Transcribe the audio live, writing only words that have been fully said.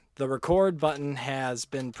The record button has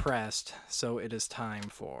been pressed, so it is time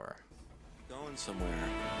for... Going somewhere.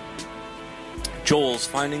 Joel's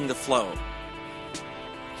finding the flow.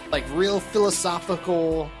 Like real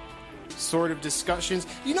philosophical sort of discussions.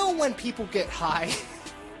 You know when people get high?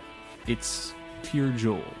 It's pure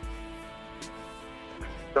Joel.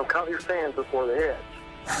 Don't count your fans before they hit.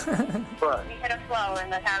 But we hit a flow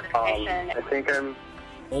in the conversation. I think I'm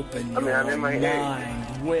I'm in my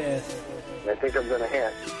mind with I think I'm gonna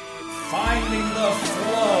hit. Finding the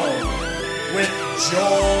Flow with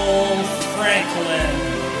Joel Franklin.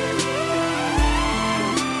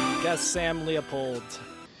 Guest Sam Leopold.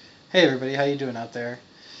 Hey everybody, how you doing out there?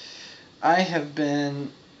 I have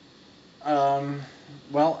been, Hey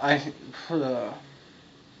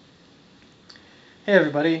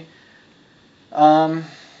everybody,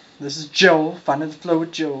 this is Joel, Finding the Flow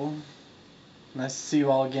with Joel. Nice to see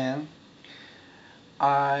you all again.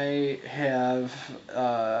 I have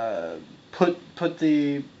I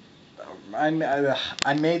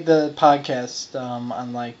made the podcast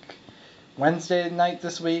on like Wednesday night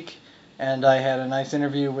this week, and I had a nice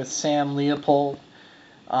interview with Sam Leopold,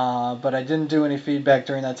 but I didn't do any feedback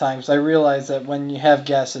during that time because I realized that when you have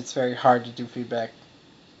guests, it's very hard to do feedback.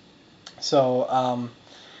 So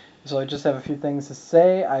I just have a few things to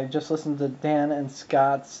say. I just listened to Dan and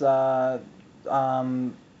Scott's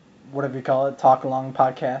whatever you call it, talk along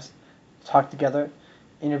podcast, talk together,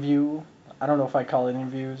 interview. I don't know if I call it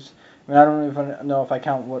interviews. I mean, I don't even know if I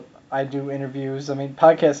count what I do interviews. I mean,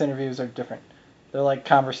 podcast interviews are different. They're like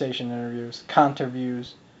conversation interviews, conterviews.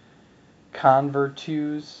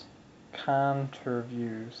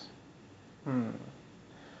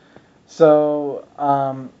 So,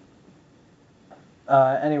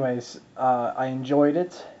 anyways, I enjoyed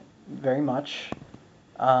it very much.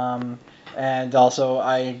 And also,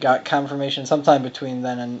 I got confirmation sometime between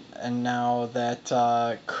then and now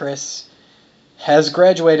that Chris has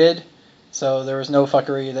graduated. So there was no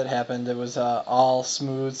fuckery that happened. It was all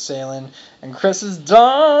smooth sailing. And Chris is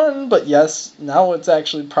done! But yes, now it's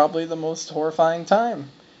actually probably the most horrifying time.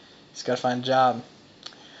 He's got to find a job.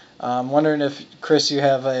 I'm wondering if, Chris, you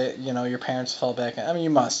have your parents to fall back on. I mean, you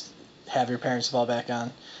must have your parents to fall back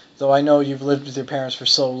on. Though I know you've lived with your parents for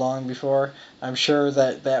so long before, I'm sure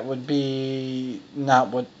that would be not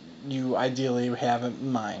what you ideally have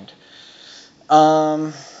in mind.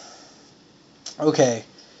 Okay.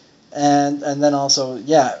 And then also,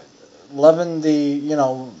 yeah, loving the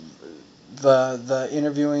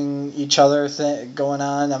interviewing each other thing going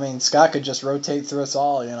on. I mean, Scott could just rotate through us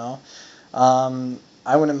all,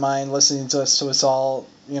 I wouldn't mind listening to us all,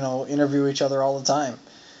 interview each other all the time.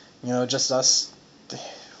 Just us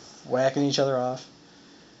whacking each other off.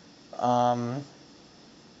 I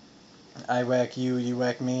whack you, you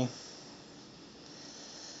whack me.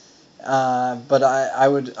 But I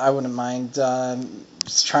wouldn't mind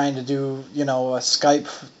trying to do a Skype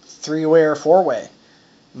 3-way or 4-way. It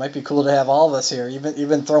might be cool to have all of us here.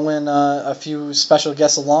 Even throw in a few special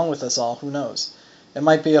guests along with us all. Who knows? It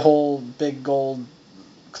might be a whole big gold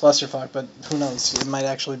clusterfuck, but who knows? It might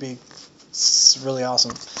actually be really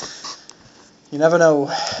awesome. You never know.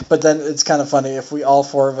 But then it's kind of funny if we all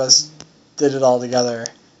four of us did it all together,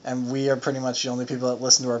 and we are pretty much the only people that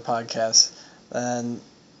listen to our podcast. Then,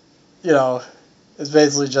 it's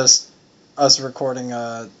basically just us recording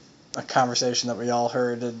a conversation that we all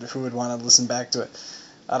heard, and who would want to listen back to it.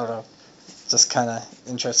 I don't know. Just kind of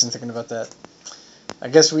interesting thinking about that. I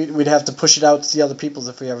guess we'd have to push it out to the other peoples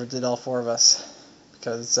if we ever did all four of us,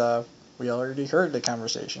 because we already heard the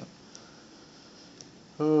conversation.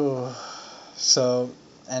 Ooh. So,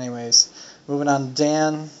 anyways, moving on to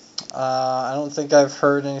Dan. I don't think I've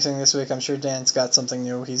heard anything this week. I'm sure Dan's got something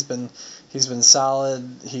new. He's been solid.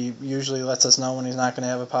 He usually lets us know when he's not going to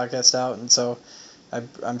have a podcast out, and so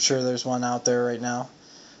I'm sure there's one out there right now.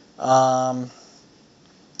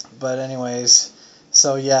 But anyways,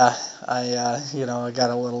 so yeah, I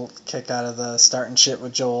got a little kick out of the starting shit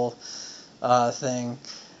with Joel thing.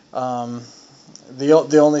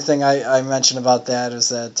 The only thing I mentioned about that is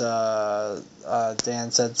that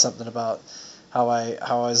Dan said something about how I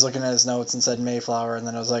was looking at his notes and said Mayflower, and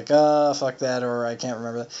then I was like, fuck that, or I can't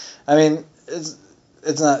remember that. I mean, it's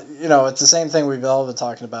not, it's the same thing we've all been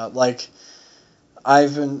talking about. Like,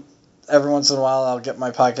 every once in a while I'll get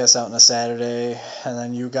my podcast out on a Saturday, and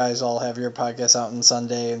then you guys all have your podcast out on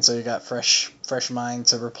Sunday, and so you got fresh mind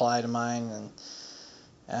to reply to mine,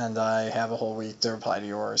 and I have a whole week to reply to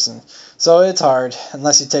yours. And so it's hard.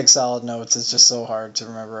 Unless you take solid notes, it's just so hard to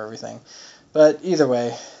remember everything. But either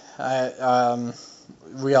way,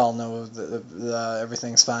 we all know that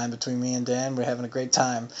everything's fine between me and Dan. We're having a great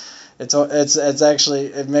time. It's actually,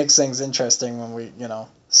 it makes things interesting when we,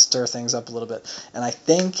 stir things up a little bit. And I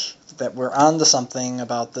think that we're on to something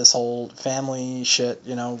about this whole family shit.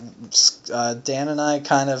 You know, Dan and I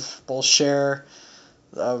kind of both share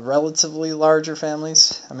relatively larger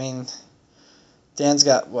families. I mean, Dan's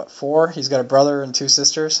got, what, 4? He's got a brother and 2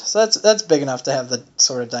 sisters. So that's big enough to have the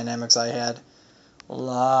sort of dynamics I had. A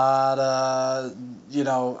lot of, you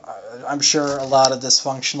know, I'm sure a lot of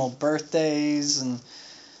dysfunctional birthdays and,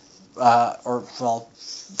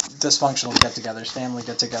 dysfunctional get-togethers, family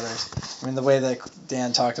get-togethers. I mean, the way that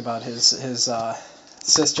Dan talked about his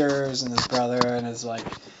sisters and his brother and his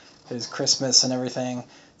Christmas and everything, it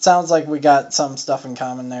sounds like we got some stuff in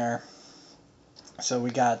common there. So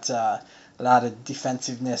we got a lot of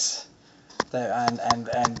defensiveness there,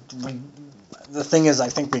 and we. The thing is, I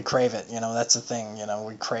think we crave it. You know, that's the thing. You know,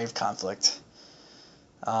 we crave conflict.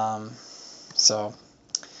 So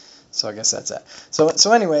I guess that's it.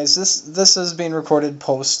 So anyways, this is being recorded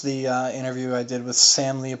post the interview I did with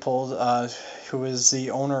Sam Leopold, who is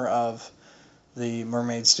the owner of the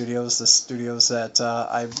Mermaid Studios, the studios that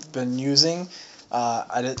I've been using.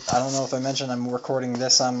 I don't know if I mentioned I'm recording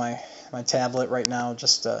this on my tablet right now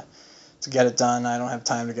just to get it done. I don't have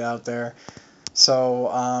time to get out there. So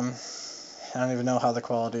I don't even know how the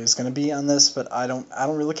quality is going to be on this, but I don't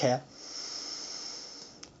really care.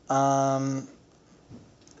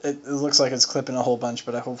 It looks like it's clipping a whole bunch,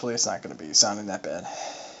 but hopefully it's not going to be sounding that bad.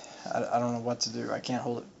 I don't know what to do. I can't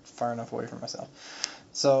hold it far enough away from myself.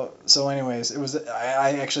 So anyways,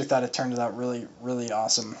 I actually thought it turned out really, really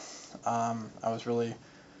awesome. I was really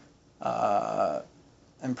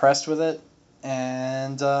impressed with it,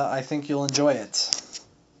 and I think you'll enjoy it.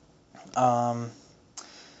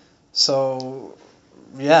 So,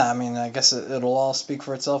 yeah, I mean, I guess it'll all speak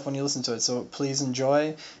for itself when you listen to it. So please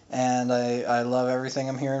enjoy, and I love everything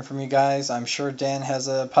I'm hearing from you guys. I'm sure Dan has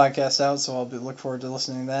a podcast out, so I'll look forward to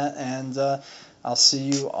listening to that, and I'll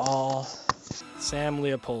see you all. Sam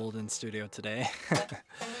Leopold in studio today.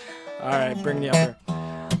 All right, bring me up here.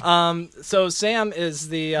 So Sam is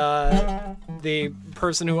the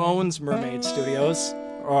person who owns Mermaid Studios,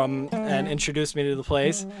 and introduced me to the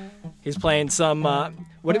place. He's playing some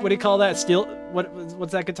what do you call that? Steel?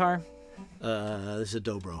 What's that guitar? This is a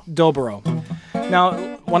dobro. Dobro.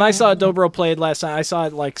 Now, when I saw Dobro played last night, I saw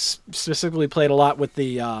it like specifically played a lot with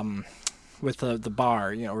the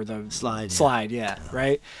bar, you know, or the slide. Slide, yeah,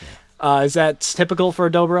 right. Yeah. Is that typical for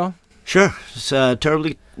a Dobro? Sure,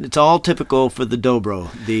 it's all typical for the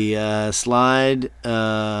dobro. The slide,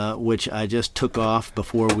 which I just took off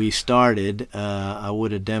before we started, I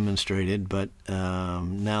would have demonstrated, but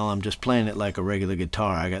now I'm just playing it like a regular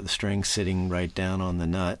guitar. I got the strings sitting right down on the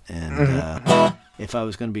nut, and if I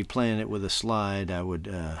was going to be playing it with a slide, I would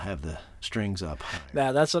have the strings up higher.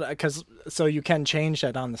 Yeah, that's what, so you can change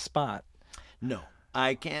that on the spot. No.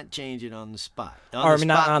 I can't change it on the spot.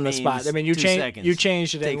 Not on the spot. I mean, you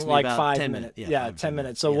changed it in like about 5 minutes. Yeah, 10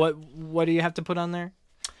 minutes. So yeah. What do you have to put on there?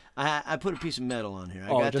 I put a piece of metal on here. I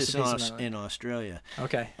got this in Australia.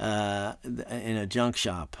 Okay. In a junk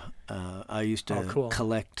shop. I used to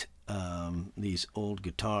collect these old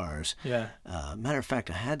guitars. Yeah. Matter of fact,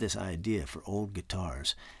 I had this idea for old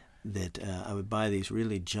guitars that I would buy these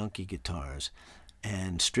really junky guitars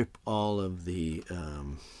and strip all of the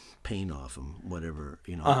paint off them, whatever,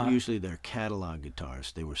 you know. Usually they're catalog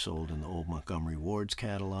guitars. They were sold in the old Montgomery Ward's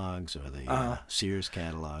catalogs or the Sears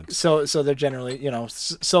catalogs. So they're generally, you know,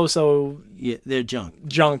 yeah, they're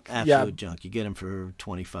junk, absolute junk. You get them for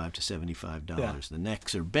 $25 to $75. Yeah. The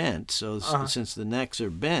necks are bent, so since the necks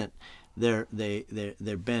are bent, they're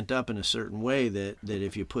bent up in a certain way that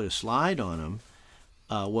if you put a slide on them,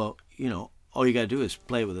 well, you know, all you got to do is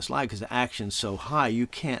play with a slide because the action's so high you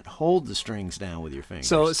can't hold the strings down with your fingers.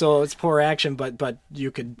 So it's poor action, but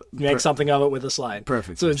you could make something of it with a slide.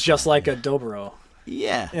 Perfect. So it's just like a dobro.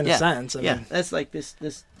 Yeah. In a sense. I mean. That's like this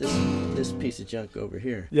piece of junk over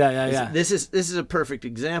here. Yeah. This is a perfect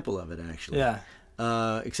example of it, actually. Yeah.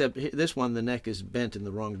 Except this one, the neck is bent in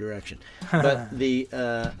the wrong direction. But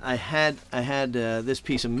I had this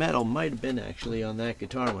piece of metal, might have been actually on that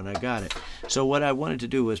guitar when I got it. So what I wanted to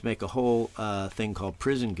do was make a whole thing called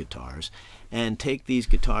prison guitars, and take these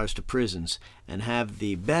guitars to prisons and have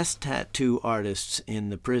the best tattoo artists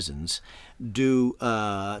in the prisons do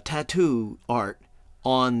tattoo art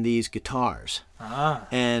on these guitars.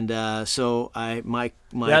 And so my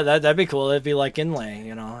yeah, that'd be cool. It'd be like inlay,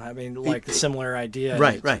 you know. I mean, like the similar idea.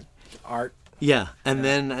 Right. Art. Yeah, and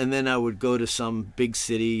then I would go to some big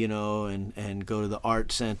city, you know, and go to the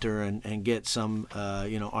art center and get some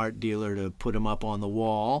art dealer to put them up on the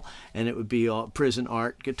wall, and it would be all prison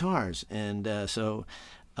art guitars. And so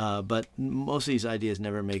But most of these ideas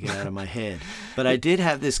never make it out of my head. But I did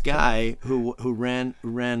have this guy who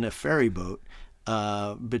ran a ferry boat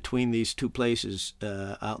between these two places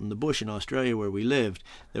out in the bush in Australia where we lived.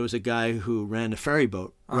 There was a guy who ran a ferry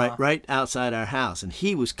boat right outside our house, and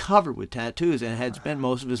he was covered with tattoos and had spent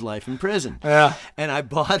most of his life in prison. Yeah. And I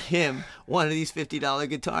bought him one of these $50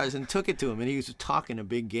 guitars and took it to him, and he was talking a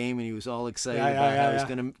big game, and he was all excited about how he was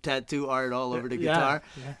going to tattoo art all over the guitar.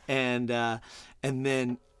 Yeah. And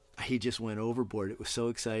then he just went overboard. It was so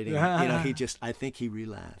exciting. I think he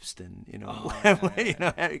relapsed, and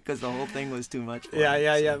because the whole thing was too much for him.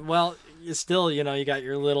 Yeah. Well, you still, you got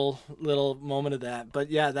your little moment of that.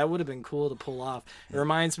 But yeah, that would have been cool to pull off. It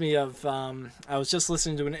reminds me of I was just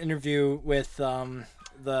listening to an interview with one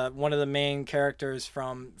of the main characters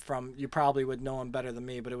from you probably would know him better than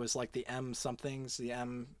me, but it was like the M somethings, the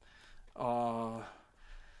M.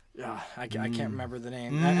 Yeah, I can't remember the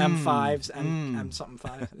name. M5s, M something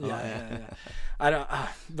 5. Yeah. I don't.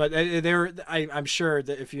 But they were. I'm sure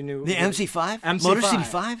that if you knew the MC5, Motor City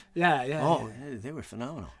 5. Yeah. Oh, they were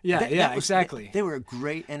phenomenal. Yeah, exactly. They were a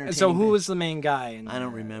great entertainment. So who was the main guy? I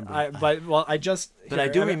don't remember. I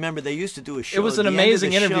do remember they used to do a show. It was an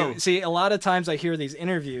amazing interview. See, a lot of times I hear these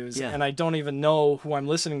interviews and I don't even know who I'm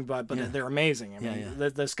listening to, but they're amazing. I mean,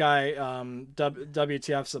 this guy,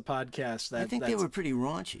 WTF's a podcast. I think they were pretty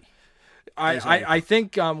raunchy. I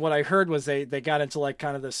think what I heard was they got into like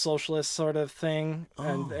kind of the socialist sort of thing,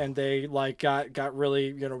 and they like got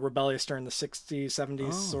really rebellious during the 60s,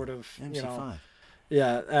 70s sort of MC5.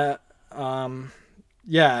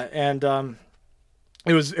 And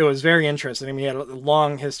it was very interesting. I mean, he had a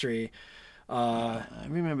long history. I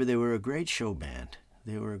remember they were a great show band.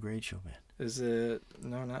 Is it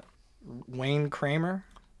not Wayne Kramer?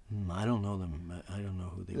 I don't know them. I don't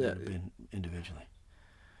know who they would have been individually.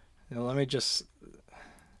 Let me just.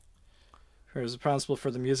 He was responsible for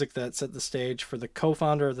the music that set the stage for the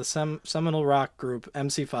co-founder of the seminal rock group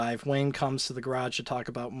MC5. Wayne comes to the garage to talk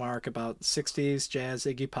about Mark about 60s jazz,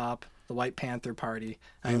 Iggy Pop, the White Panther Party,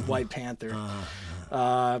 White Panther,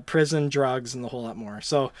 prison, drugs, and the whole lot more.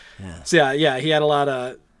 So he had a lot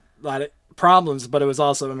of problems, but it was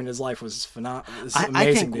also, I mean, his life was phenomenal. It's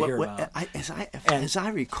amazing to hear about. As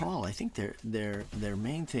I recall, I think their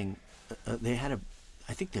main thing, they had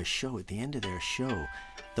I think their show, at the end of their show,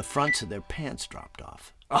 the fronts of their pants dropped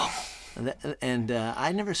off. Oh. And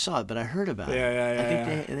I never saw it, but I heard about it. I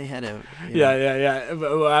think they had a...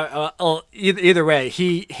 Either way,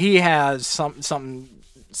 he has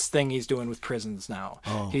something he's doing with prisons now.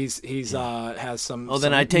 He's has some... Oh,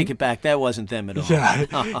 then I take it back. That wasn't them at all. Yeah.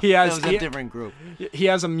 That was a different group. He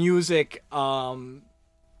has a music...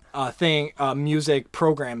 music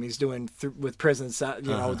program he's doing with prisons that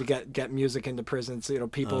to get music into prisons.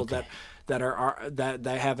 People that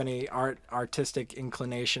have any artistic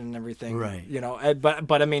inclination and everything. Right.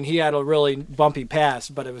 But I mean, he had a really bumpy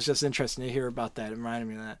past, but it was just interesting to hear about that. It reminded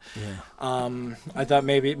me of that. Yeah. I thought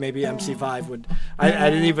maybe MC5 would. I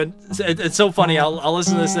didn't even. It's so funny. I'll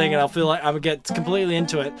listen to this thing and I'll feel like I would get completely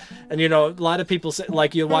into it. And a lot of people say,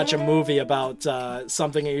 like, you watch a movie about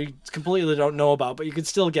something you completely don't know about, but you could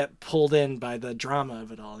still get pulled in by the drama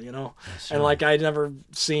of it all. That's and right. like, I'd never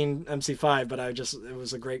seen MC5, but it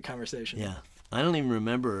was a great conversation. Yeah. I don't even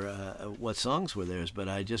remember what songs were theirs, but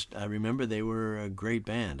I remember they were a great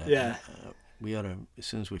band. We ought to, as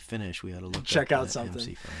soon as we finish, we ought to check out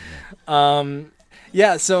something.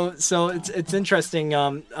 MC5, so it's interesting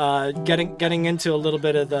getting into a little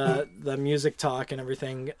bit of the music talk and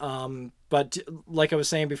everything. But like I was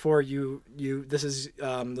saying before, this is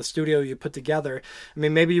the studio you put together. I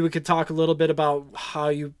mean, maybe we could talk a little bit about how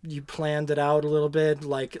you planned it out a little bit.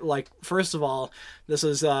 Like first of all, this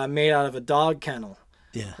is made out of a dog kennel.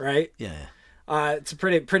 Yeah. Right. Yeah. It's a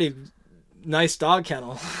pretty nice dog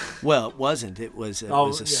kennel. Well, it wasn't. It was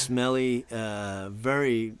a smelly,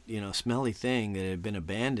 very smelly thing that had been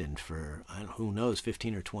abandoned for who knows,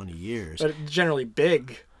 15 or 20 years. But generally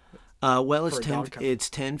big. Well, it's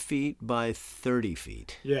 10 feet by 30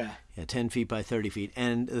 feet. Yeah. Yeah, 10 feet by 30 feet.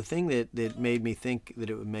 And the thing that made me think that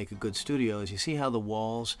it would make a good studio is you see how the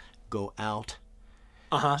walls go out?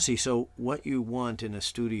 Uh-huh. See, so what you want in a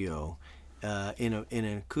studio, in an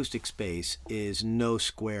acoustic space, is no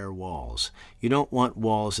square walls. You don't want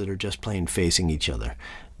walls that are just plain facing each other,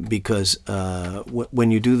 because when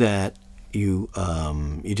you do that, you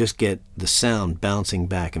just get the sound bouncing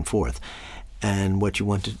back and forth. And what you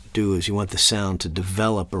want to do is you want the sound to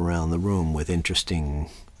develop around the room with interesting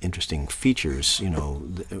features,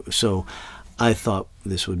 So I thought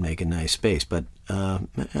this would make a nice space. But I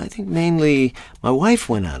think mainly my wife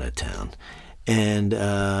went out of town, And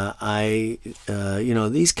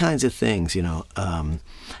these kinds of things,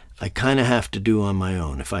 I kind of have to do on my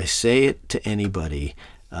own. If I say it to anybody,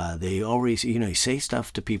 they always, you say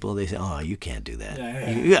stuff to people, they say, "Oh, you can't do that.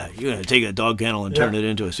 You're going to take a dog kennel and turn it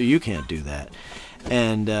into a, so you can't do that."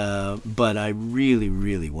 And but I really,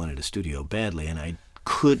 really wanted a studio badly, and I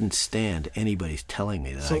couldn't stand anybody telling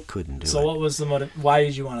me that I couldn't do it. So what was the motive? Why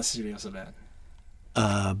did you want a studio so bad?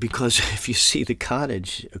 Because if you see the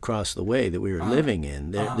cottage across the way that we were living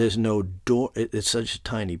in, there's no door. It's such a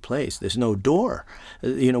tiny place. There's no door.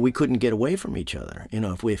 We couldn't get away from each other,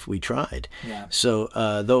 if we tried. Yeah. So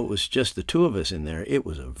though it was just the two of us in there, it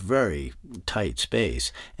was a very tight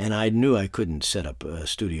space. And I knew I couldn't set up a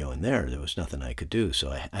studio in there. There was nothing I could do. So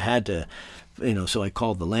I had to, so I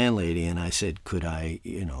called the landlady and I said, could I,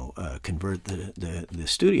 convert the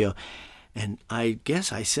studio? And I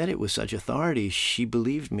guess I said it with such authority, she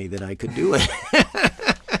believed me that I could do it.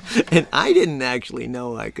 And I didn't actually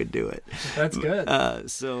know I could do it. That's good.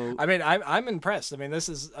 So I mean, I'm impressed. I mean, this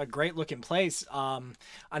is a great looking place. And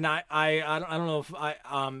I don't know if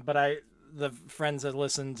but the friends that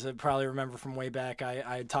listened to probably remember from way back,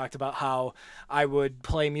 I talked about how I would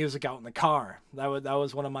play music out in the car. That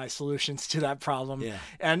was one of my solutions to that problem. Yeah.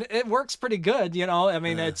 And it works pretty good, I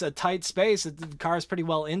mean, it's a tight space. The car's pretty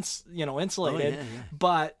well insulated,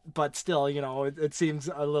 but still, it seems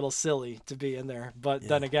a little silly to be in there. But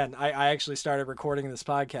then again, I actually started recording this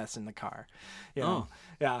podcast in the car.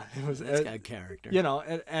 Yeah, it was. It's got character.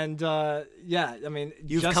 I mean,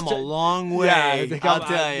 you've come a long way. I'll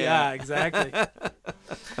tell you. Yeah, exactly.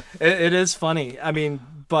 it is funny. I mean,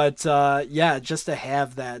 but just to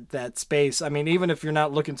have that space. I mean, even if you're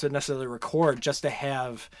not looking to necessarily record, just to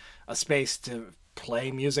have a space to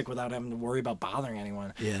play music without having to worry about bothering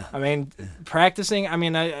anyone. Yeah. I mean, practicing. I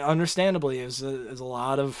mean, understandably, is a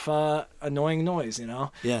lot of annoying noise.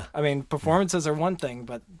 Yeah. I mean, performances are one thing,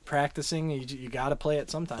 but practicing, you got to play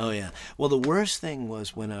it sometime. Oh yeah. Well, the worst thing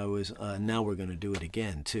was when I was. Now we're going to do it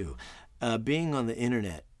again too. Being on the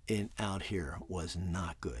internet out here was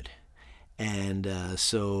not good. And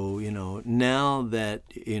so, now that,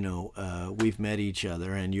 we've met each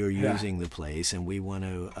other and you're using the place and we want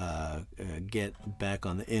to get back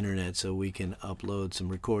on the internet so we can upload some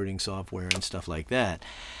recording software and stuff like that,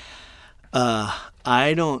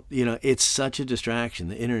 I don't, it's such a distraction.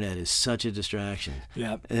 The internet is such a distraction.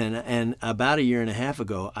 Yeah. And about a year and a half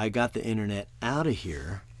ago, I got the internet out of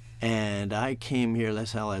here. And I came here,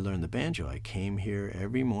 that's how I learned the banjo. I came here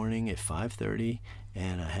every morning at 5:30,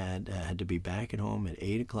 and I had to be back at home at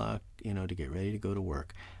 8 o'clock, to get ready to go to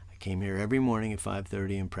work. I came here every morning at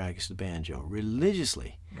 5:30 and practiced the banjo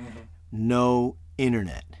religiously. Mm-hmm. No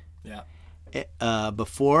internet. Yeah.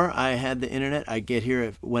 Before I had the internet,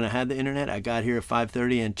 when I had the internet, I got here at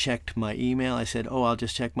 5:30 and checked my email. I said, I'll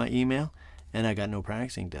just check my email, and I got no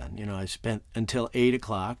practicing done. I spent until 8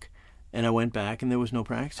 o'clock. And I went back, and there was no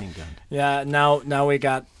practicing done. Yeah, now we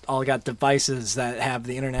got devices that have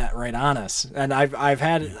the internet right on us, and I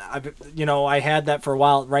had that for a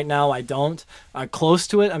while. Right now, I don't. I'm close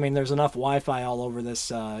to it. I mean, there's enough Wi-Fi all over this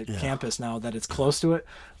campus now that it's close to it,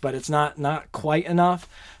 but it's not quite enough.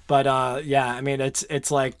 But I mean,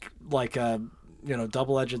 it's like a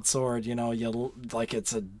double-edged sword. You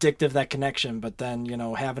it's addictive, that connection, but then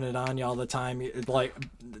having it on you all the time,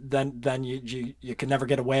 then you can never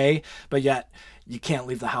get away, but yet you can't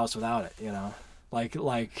leave the house without it.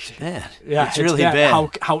 It's bad. Yeah, it's really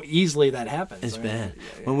bad. How easily that happens. It's bad.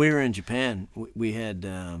 When we were in Japan, we had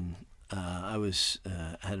I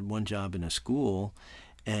had one job in a school.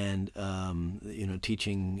 And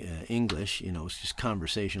teaching English, it was just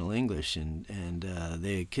conversational English, and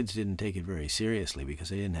the kids didn't take it very seriously because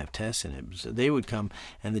they didn't have tests in it. So they would come,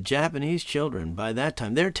 and the Japanese children, by that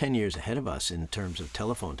time, they're 10 years ahead of us in terms of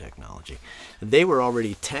telephone technology. They were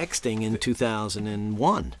already texting in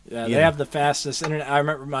 2001. Yeah, they have the fastest internet. I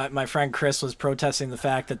remember my friend Chris was protesting the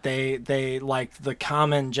fact that they like the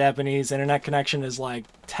common Japanese internet connection is like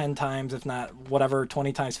 10 times, if not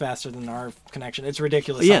 20 times faster than our connection. It's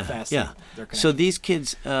ridiculous. How fast they're connected. So these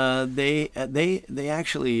kids, they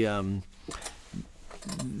actually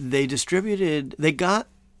they got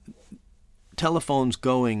telephones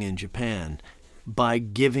going in Japan by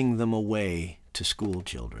giving them away to school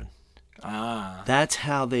children. That's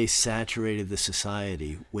how they saturated the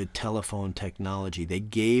society with telephone technology. They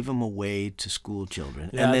gave them away to school children,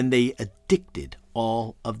 and then they addicted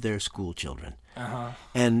all of their school children.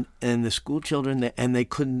 And the school children, they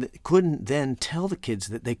couldn't then tell the kids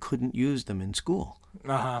that they couldn't use them in school.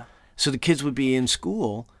 So the kids would be in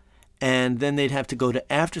school, and then they'd have to go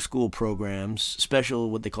to after-school programs, special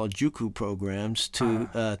what they call juku programs,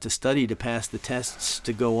 to study to pass the tests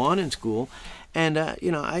to go on in school. And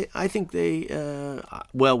I think they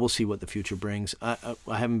we'll see what the future brings. I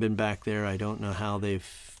haven't been back there. I don't know how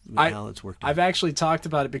how it's worked out. I've actually talked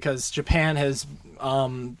about it because Japan has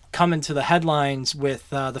come into the headlines with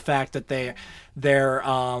the fact that their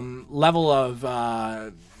level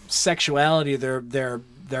of sexuality,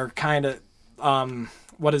 they're kind of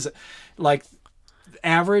what is it, like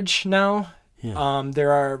average now? Yeah.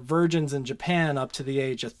 There are virgins in Japan up to the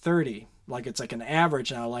age of 30. Like it's like an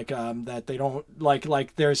average now, like that they don't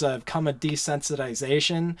like there's a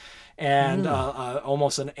desensitization and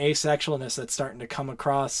almost an asexualness that's starting to come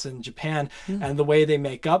across in Japan. And the way they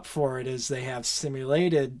make up for it is they have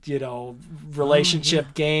simulated,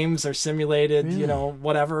 relationship games or simulated,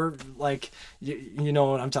 whatever, like you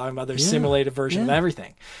know what I'm talking about. There's simulated version of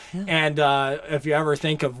everything. And if you ever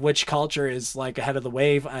think of which culture is like ahead of the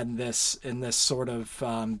wave in this sort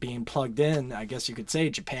of being plugged in, I guess you could say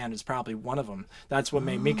Japan is probably one of them. That's what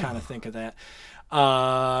made me kind of think of that.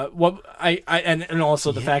 And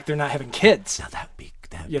also the fact they're not having kids. Now that'd be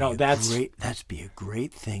that's be a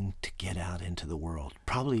great thing to get out into the world.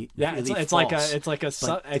 Probably it's really like false, a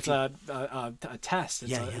test.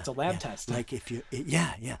 It's a lab test. Like if you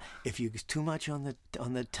too much on the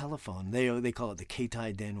telephone, they call it the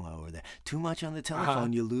keitai denwa, or too much on the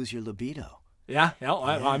telephone, you lose your libido.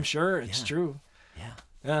 I'm sure it's true.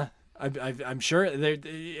 I'm sure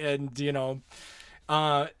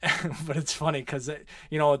but it's funny because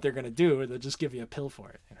you know what they're gonna do? They'll just give you a pill for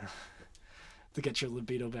it, to get your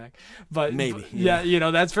libido back. But maybe,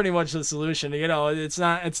 that's pretty much the solution. It's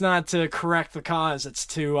not to correct the cause. It's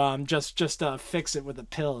to just fix it with a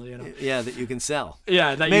pill. That you can sell.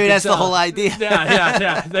 Yeah, maybe that's the whole idea.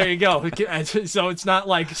 Yeah. There you go. So it's not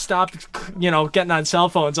like stop, getting on cell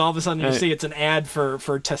phones. All of a sudden you see it's an ad for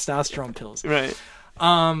testosterone pills. Right.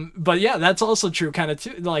 But yeah, that's also true kind of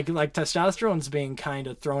too, like testosterone's being kind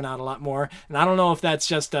of thrown out a lot more. And I don't know if that's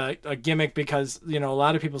just a gimmick because, a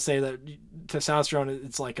lot of people say that testosterone,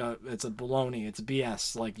 it's a baloney, it's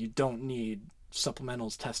BS. Like you don't need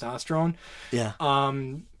supplementals testosterone. Yeah.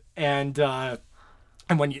 And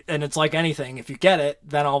it's like anything, if you get it,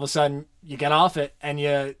 then all of a sudden you get off it and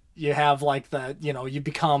you have like you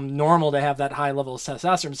become normal to have that high level of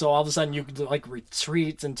testosterone. So all of a sudden you could like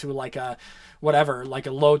retreat into like a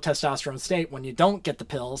low testosterone state when you don't get the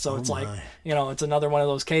pill. So it's it's another one of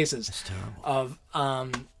those cases. It's terrible. Of,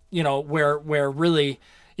 where really,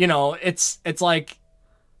 it's like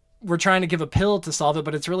we're trying to give a pill to solve it,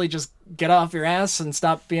 but it's really just get off your ass and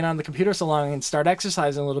stop being on the computer so long and start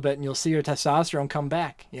exercising a little bit, and you'll see your testosterone come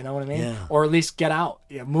back. You know what I mean? Yeah. Or at least get out,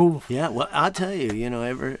 move. Yeah. Well, I'll tell you,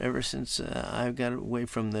 ever since I've got away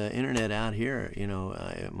from the internet out here,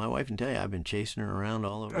 my wife can tell you I've been chasing her around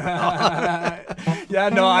all over. Yeah.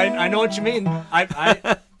 No, I know what you mean.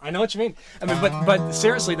 I know what you mean. I mean, but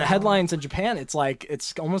seriously, the headlines in Japan, it's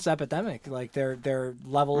almost epidemic. Like their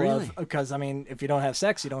level of, because I mean, if you don't have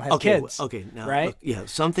sex, you don't have kids. Okay, now, right? Look,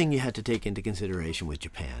 something you had to take into consideration with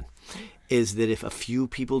Japan is that if a few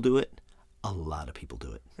people do it, a lot of people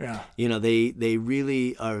do it. Yeah. They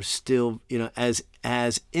really are still,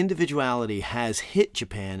 as individuality has hit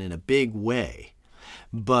Japan in a big way.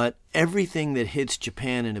 But everything that hits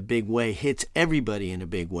Japan in a big way hits everybody in a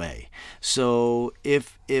big way. So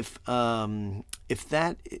if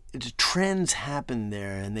trends happen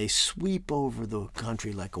there and they sweep over the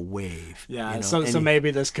country like a wave. Yeah. So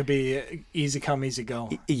maybe this could be easy come, easy go.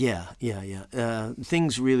 Yeah.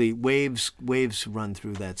 Things really waves run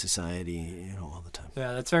through that society, all the time.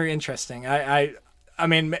 Yeah, that's very interesting.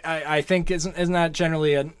 I think isn't that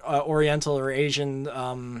generally an Oriental or Asian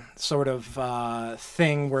sort of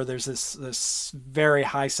thing where there's this very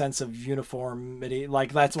high sense of uniformity,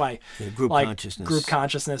 like that's why group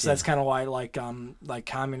consciousness. That's kind of why like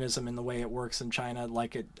communism in the way it works in China,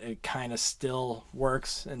 like it kind of still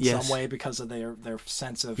works in some way because of their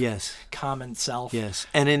sense of common self. Yes,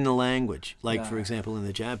 and in the language, for example, in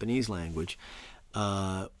the Japanese language,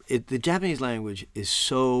 the Japanese language is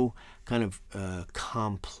so kind of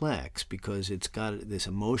complex because it's got this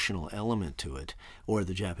emotional element to it, or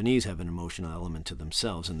the Japanese have an emotional element to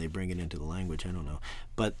themselves and they bring it into the language. I don't know,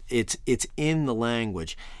 but it's in the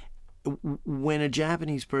language. When a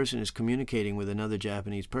Japanese person is communicating with another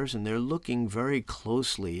Japanese person, they're looking very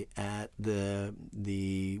closely at the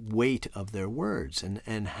weight of their words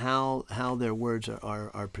and how their words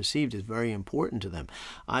are perceived is very important to them.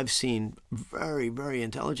 I've seen very, very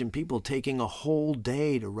intelligent people taking a whole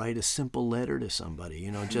day to write a simple letter to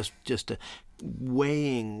somebody, just to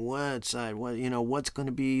weighing what's going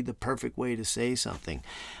to be the perfect way to say something.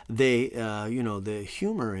 They, the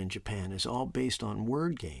humor in Japan is all based on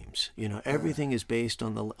word games. Everything is based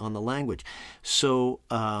on the language. So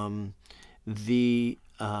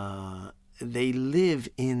they live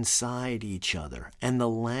inside each other, and the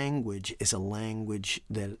language is a language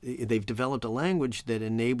that they've developed, a language that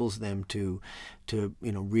enables them to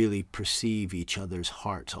really perceive each other's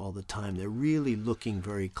hearts all the time. They're really looking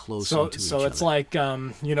very close into each other. So it's like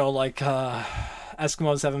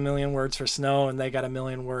Eskimos have 1 million words for snow, and they got 1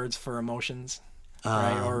 million words for emotions,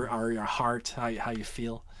 right? Or your heart, how you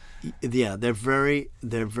feel. Yeah, they're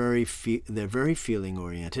very feeling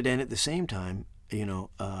oriented, and at the same time,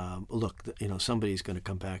 somebody's going to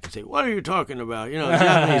come back and say, "What are you talking about?" The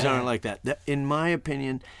Japanese aren't like that. In my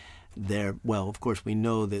opinion, of course, we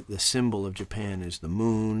know that the symbol of Japan is the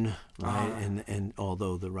moon, right? And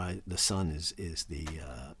although the sun is the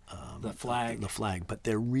flag, but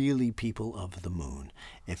they're really people of the moon.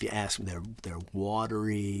 If you ask them, they're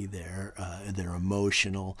watery, they're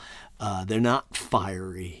emotional, they're not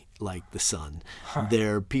fiery like the sun.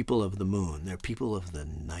 They're people of the moon. They're people of the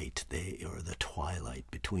night. Or the twilight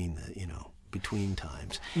between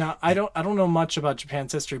times. Now, I don't know much about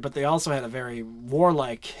Japan's history, but they also had a very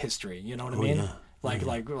warlike history. You know what I mean? Yeah. Like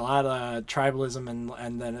a lot of tribalism,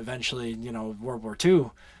 and then eventually, World War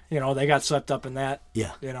II. They got swept up in that.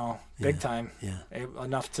 Yeah. Big time. Yeah.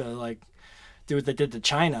 Enough to do what they did to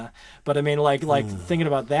China. But I mean, thinking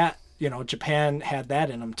about that, Japan had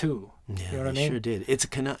that in them too. Yeah, you know what I they mean? sure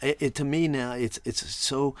did. To me now, it's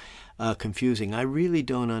so confusing. I really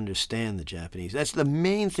don't understand the Japanese. That's the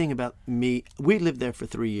main thing about me. We lived there for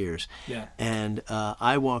 3 years, and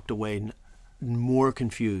I walked away more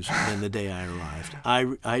confused than the day I arrived.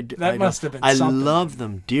 That must have been I something. love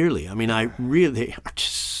them dearly. I mean, they are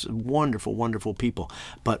just wonderful, wonderful people,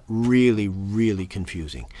 but really, really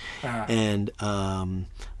confusing. And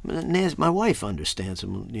my wife understands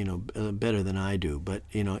them, better than I do. But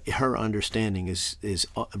her understanding is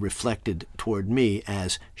reflected toward me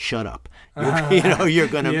as "shut up." You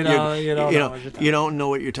don't know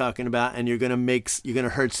what you're talking about, and you're gonna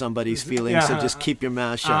hurt somebody's feelings. So just keep your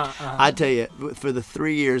mouth shut. I tell you, for the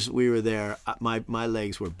 3 years we were there, my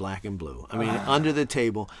legs were black and blue. I mean, under the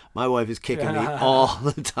table, my wife is kicking me all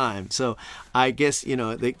the time. So I guess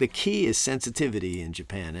the key is sensitivity in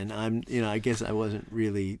Japan, and I guess I wasn't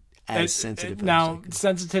really as sensitive. Now,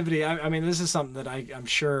 sensitivity. I mean, this is something that I'm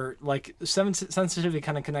sure sensitivity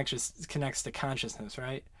kind of connects to consciousness,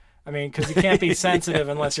 right? I mean, because you can't be sensitive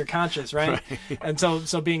unless you're conscious, right? And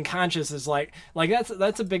so being conscious is like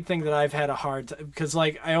that's a big thing that I've had a hard time, because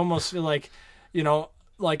I almost feel like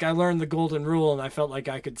I learned the golden rule and I felt like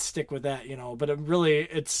I could stick with that, but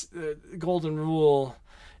it's golden rule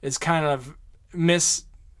is kind of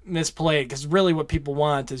misplayed, because really what people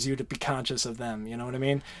want is you to be conscious of them, you know what I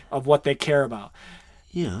mean, of what they care about.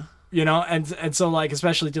 Yeah. And so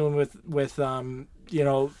especially dealing with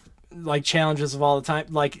challenges of all the time,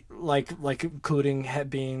 like including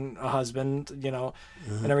being a husband,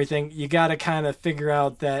 and everything, you got to kind of figure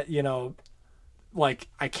out that,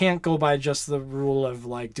 I can't go by just the rule of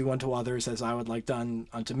do unto others as I would like done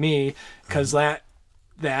unto me, because that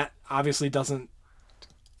obviously doesn't,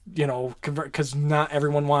 convert, because not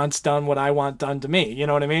everyone wants done what I want done to me. You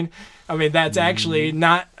know what I mean? I mean, that's actually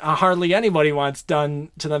not hardly anybody wants done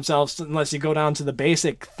to themselves, unless you go down to the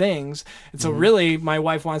basic things. And so really my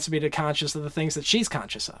wife wants me to be conscious of the things that she's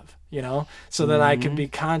conscious of, so that I can be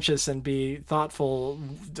conscious and be thoughtful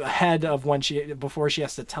ahead of before she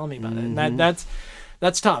has to tell me about it. And that's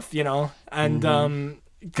tough, and, well,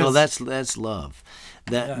 that's love.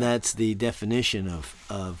 That's the definition of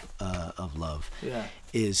love. Yeah.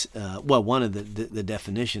 Is one of the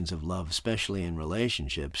definitions of love, especially in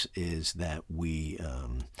relationships, is that we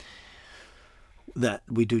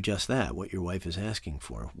do just that. What your wife is asking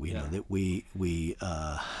for. That we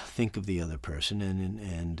think of the other person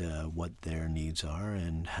and what their needs are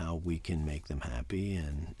and how we can make them happy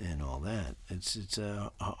and all that. It's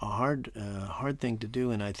a hard thing to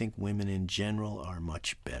do, and I think women in general are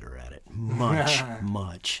much better at it.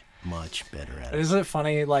 Much better at it. Isn't it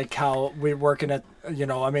funny, how we're working at,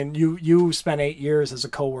 you spent 8 years as a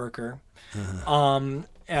coworker,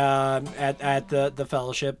 at the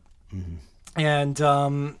fellowship, and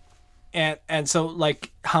so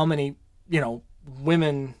how many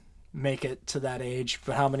women make it to that age,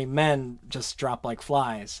 but how many men just drop like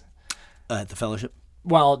flies at the fellowship?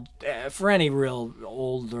 Well, for any real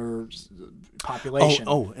older population.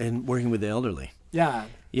 And working with the elderly. Yeah.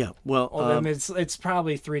 Yeah. Well, it's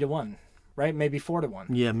probably 3 to 1, right? Maybe 4 to 1.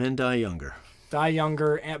 Yeah, men die younger. die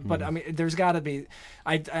younger. But I mean, there's got to be.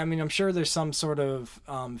 I mean, I'm sure there's some sort of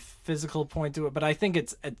physical point to it, but I think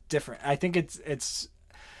it's different. I think it's.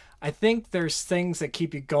 I think there's things that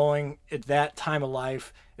keep you going at that time of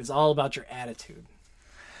life. It's all about your attitude.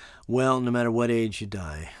 Well, no matter what age you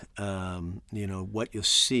die, what you'll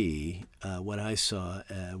see, what I saw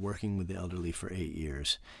working with the elderly for 8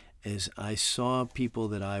 years, is I saw people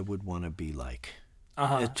that I would want to be like.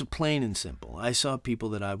 It's plain and simple. I saw people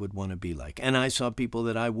that I would want to be like, and I saw people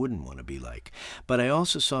that I wouldn't want to be like. But I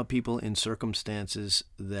also saw people in circumstances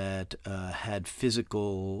that had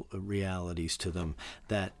physical realities to them,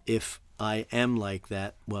 that if I am like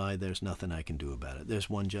that, well, there's nothing I can do about it. There's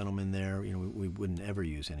one gentleman there, we wouldn't ever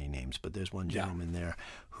use any names, but there's one gentleman there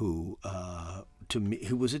who, to me,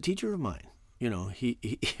 who was a teacher of mine. He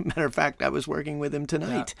matter of fact, I was working with him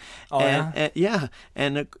tonight. Yeah.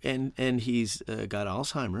 And he's got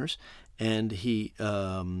Alzheimer's, and he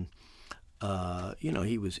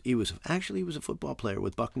was a football player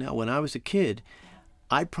with Bucknell. When I was a kid,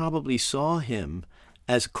 I probably saw him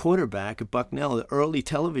as a quarterback at Bucknell. The early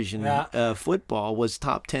television football was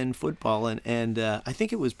top 10 football, and I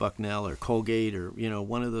think it was Bucknell or Colgate or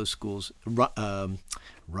one of those schools,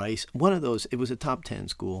 Rice, one of those. It was a top 10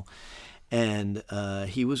 school. And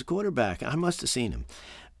he was a quarterback. I must have seen him.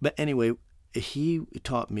 But anyway, he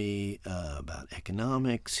taught me about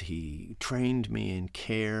economics. He trained me in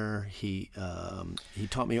care. He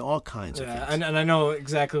taught me all kinds of things. And I know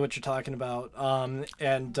exactly what you're talking about.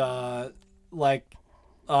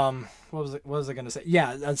 What was I going to say?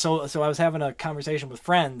 Yeah, and so I was having a conversation with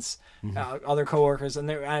friends, other coworkers,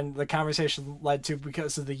 and the conversation led to,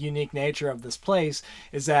 because of the unique nature of this place,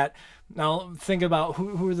 is that now think about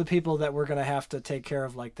who are the people that we're going to have to take care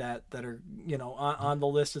of like that are on the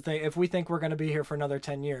list of things. If we think we're going to be here for another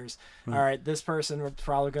 10 years, all right, this person we're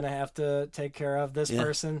probably going to have to take care of. This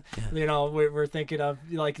person, we're thinking of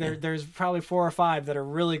there's probably 4 or 5 that are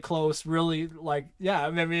really close, really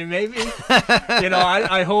I mean maybe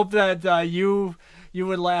I hope that you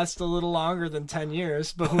would last a little longer than 10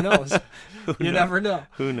 years, but who knows? You never know.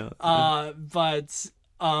 Who knows?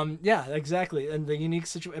 Yeah, exactly. And the unique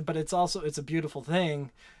situation, but it's a beautiful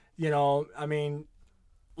thing, I mean,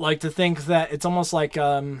 to think that it's almost like,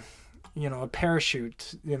 a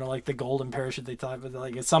parachute, like the golden parachute they thought, but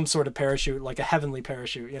it's some sort of parachute, like a heavenly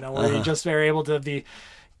parachute, where you just are able to be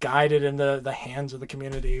guided in the hands of the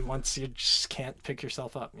community once you just can't pick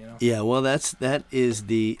yourself up. Yeah, well, that's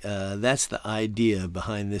the idea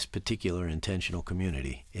behind this particular intentional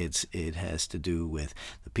community. It has to do with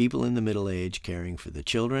the people in the middle age caring for the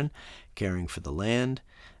children, caring for the land,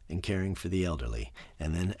 and caring for the elderly.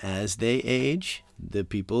 And then as they age, the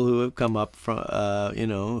people who have come up from, the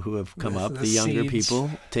younger seeds.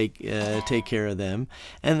 people take care of them.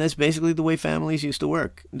 And that's basically the way families used to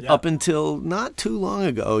work up until not too long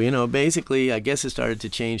ago. Basically, I guess it started to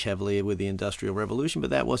change heavily with the Industrial Revolution,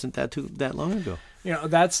 but that wasn't that long ago.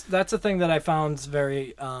 That's a thing that I found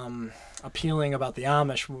very appealing about the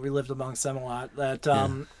Amish. We lived amongst them a lot. That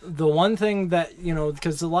the one thing that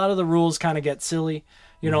because a lot of the rules kind of get silly,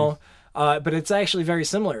 but it's actually very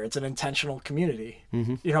similar. It's an intentional community,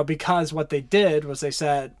 because what they did was they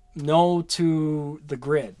said no to the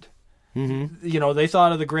grid. They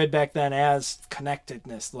thought of the grid back then as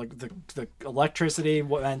connectedness, like the electricity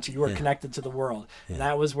meant you were connected to the world. And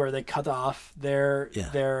that was where they cut off their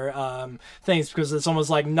things, because it's almost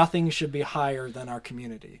like nothing should be higher than our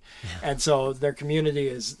community. And so their community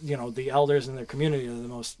is, the elders in their community are the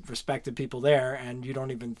most respected people there, and you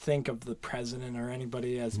don't even think of the president or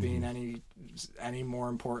anybody as being any more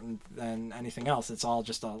important than anything else. It's all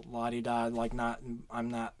just a la-di-da, I'm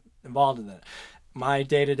not involved in it. My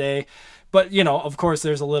day-to-day, but of course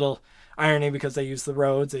there's a little irony because they use the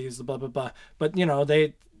roads, they use the blah blah blah, but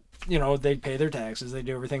they pay their taxes, they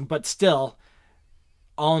do everything, but still,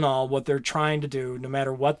 all in all, what they're trying to do, no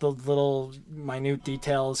matter what the little minute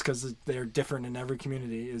details, because they're different in every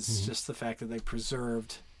community, is just the fact that they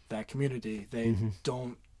preserved that community. They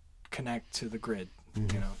don't connect to the grid.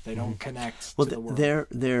 They don't connect to the world.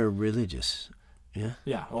 They're religious. Yeah.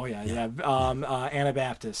 Yeah. Oh yeah. Yeah.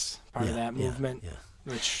 Anabaptist, part of that movement,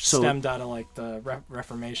 which stemmed out of the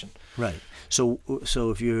Reformation. Right. So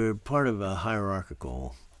if you're part of a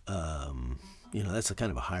hierarchical, that's a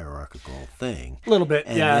kind of a hierarchical thing. A little bit.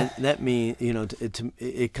 And that means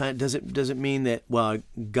it kind of does it mean that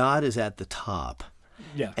God is at the top.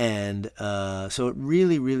 Yeah. And so it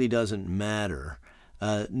really doesn't matter.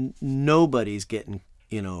 Nobody's getting.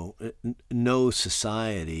 No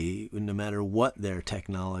society, no matter what their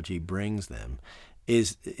technology brings them,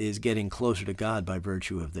 is getting closer to God by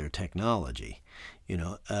virtue of their technology,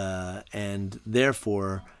 and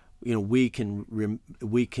therefore we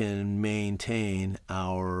can maintain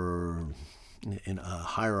our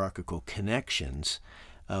hierarchical connections,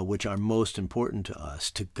 which are most important to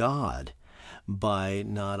us, to God, by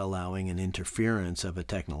not allowing an interference of a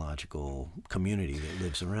technological community that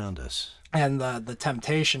lives around us. And the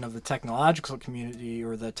temptation of the technological community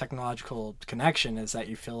or the technological connection is that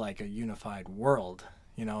you feel like a unified world.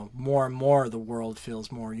 More and more the world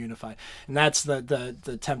feels more unified. And that's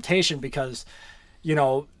the temptation because,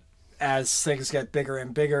 as things get bigger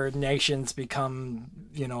and bigger, nations become,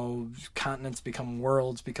 continents become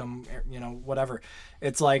worlds, become, whatever.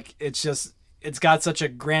 It's like, it's got such a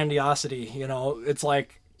grandiosity, it's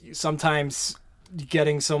like sometimes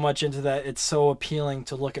getting so much into that, it's so appealing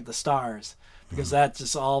to look at the stars because that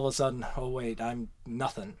just all of a sudden, oh wait, I'm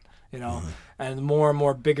nothing, and the more and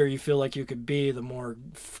more bigger you feel like you could be, the more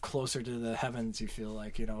closer to the heavens you feel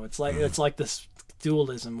like, it's like this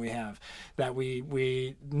dualism we have, that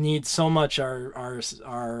we need so much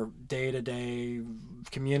our day-to-day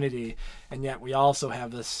community, and yet we also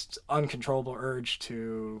have this uncontrollable urge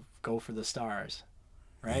to go for the stars,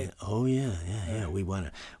 right? Yeah. Oh yeah. We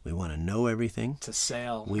want to know everything, to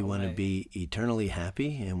sail. We want to be eternally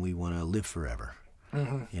happy, and we want to live forever.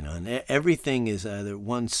 And everything is either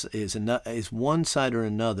one side or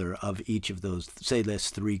another of each of those. Say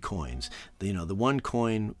that's 3 coins. The one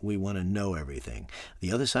coin, we want to know everything.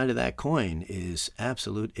 The other side of that coin is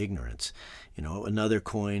absolute ignorance. Another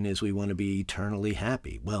coin is we want to be eternally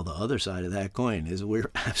happy. Well, the other side of that coin is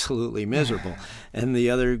we're absolutely miserable. And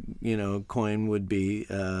the other, coin would be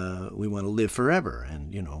we want to live forever.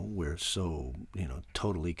 And, we're so,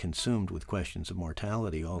 totally consumed with questions of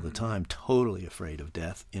mortality all the time, totally afraid of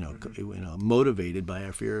death, motivated by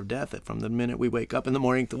our fear of death from the minute we wake up in the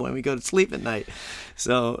morning to when we go to sleep at night.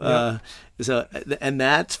 So, and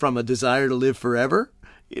that's from a desire to live forever,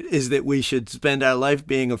 is that we should spend our life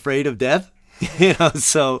being afraid of death.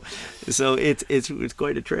 So it's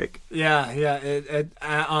quite a trick. Yeah.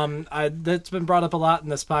 That's been brought up a lot in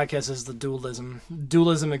this podcast is the dualism.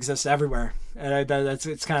 Dualism exists everywhere, and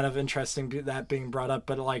it's kind of interesting that being brought up.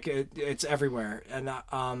 But like it's everywhere, and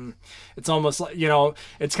it's almost like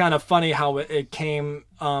it's kind of funny how it came.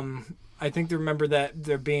 I think they remember that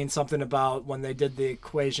there being something about when they did the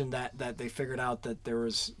equation that they figured out that there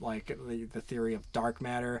was like the theory of dark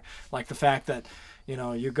matter, like the fact that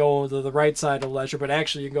you go to the right side of leisure, but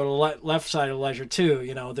actually you can go to the left side of leisure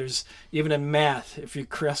too. There's even in math, if you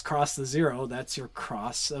cross the 0, that's your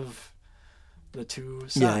cross of the 2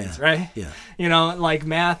 sides, right? Yeah. Like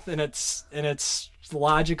math in its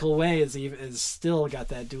logical way is still got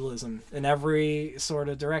that dualism in every sort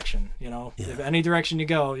of direction. If any direction you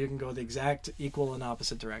go, you can go the exact equal and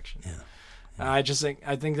opposite direction. Yeah. I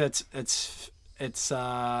think that's it's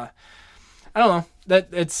I don't know, that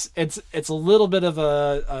it's a little bit of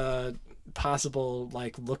a possible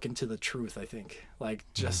like look into the truth. I think like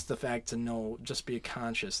just the fact to know, just be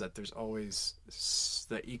conscious that there's always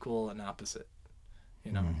the equal and opposite.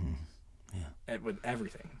 With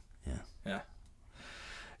everything.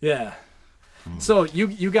 Yeah. So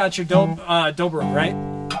you got your dobro, right?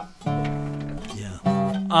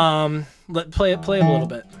 Yeah. Play it a little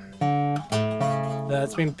bit.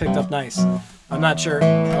 That's being picked up nice. I'm not sure.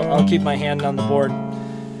 I'll keep my hand on the board.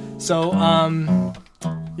 So,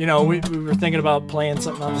 we were thinking about playing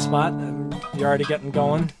something on the spot, and you're already getting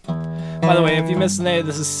going. By the way, if you missed the name,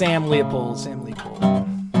 this is Sam Leopold.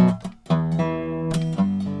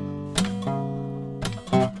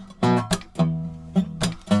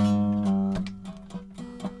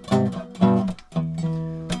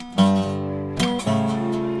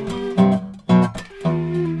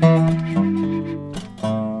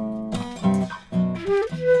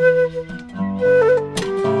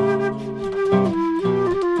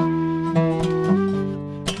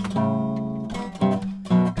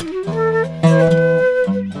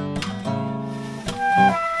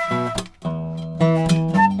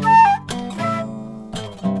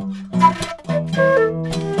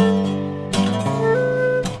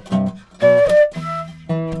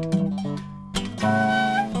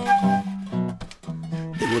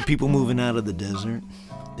 People moving out of the desert.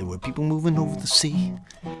 There were people moving over the sea.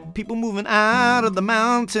 People moving out of the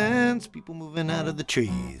mountains. People moving out of the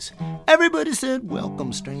trees. Everybody said,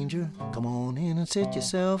 "Welcome, stranger. Come on in and sit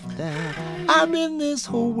yourself down. I've been this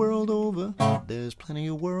whole world over. There's plenty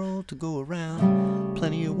of world to go around.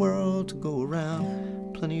 Plenty of world to go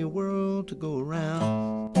around. Plenty of world to go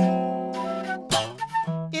around."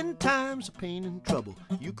 In times of pain and trouble,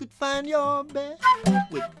 you could find your bed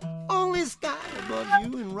with only sky above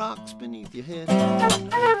you and rocks beneath your head.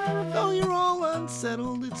 Though you're all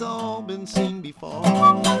unsettled, it's all been seen before.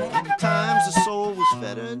 In times the soul was fed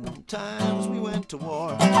fettered. In times we went to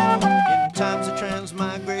war. In times of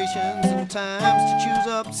transmigrations. In times to choose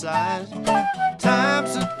upsides.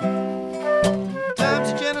 Times of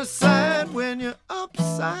genocide. When you're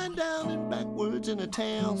upside down and backwards in a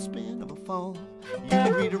tailspin of a fall. You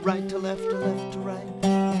can read it right to left to left to right,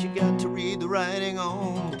 but you got to read the writing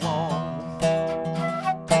on the wall.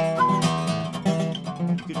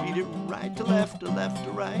 You can read it right to left to left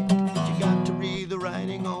to right, but you got to read the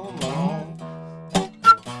writing on the wall.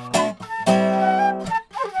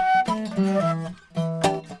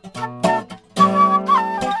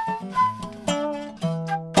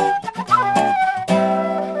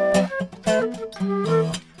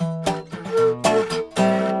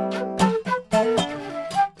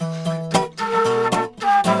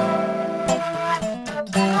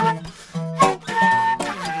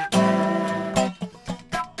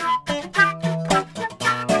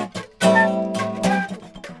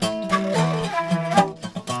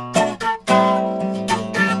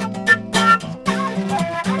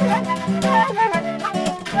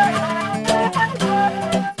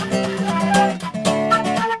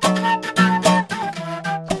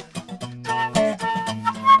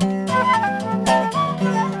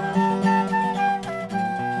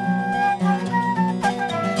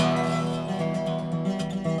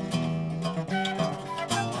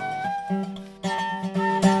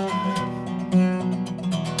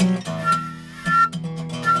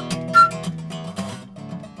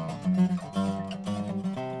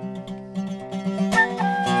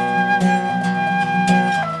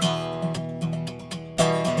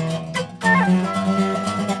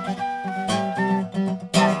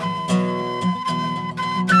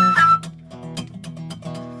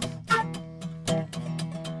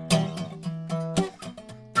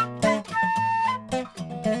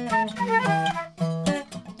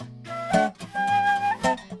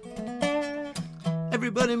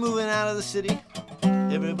 Everybody moving out of the city.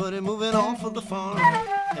 Everybody moving off of the farm.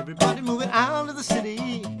 Everybody moving out of the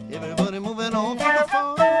city. Everybody moving off of the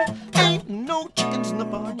farm. Ain't no chickens in the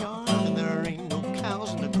barnyard, and there ain't no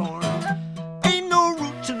cows in the corn. Ain't no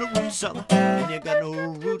roots in the root cellar, and you got no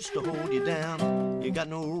roots to hold you down. You got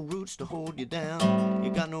no roots to hold you down.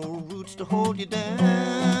 You got no roots to hold you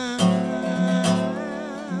down.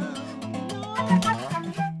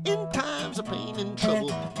 In times of pain and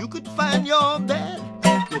trouble, you could find your bed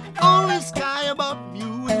with only sky above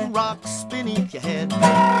you and rocks beneath your head.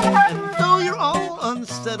 And though you're all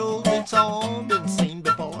unsettled, it's all been seen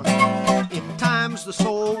before. In times the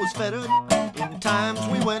soul was fettered, in times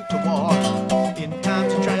we went to war. In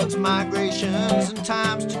times of transmigrations, in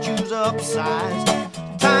times to choose upsides.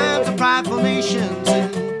 Times of prideful nations,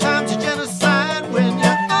 in times of genocide. When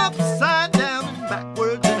you're upside down and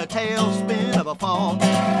backwards in a tailspin of a fall. You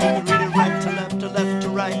can read it right to left to left to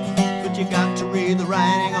right, but you got to read the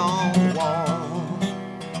writing on the wall.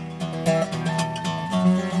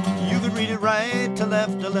 You could read it right to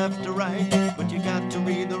left to right, but you got to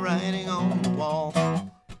read the writing on the wall.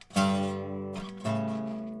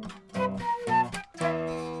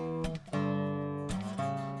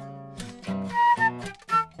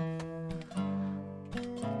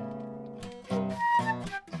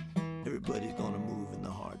 Everybody's gonna move in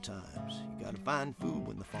the hard times. You gotta find food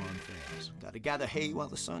when the farm fails. Gotta gather hay while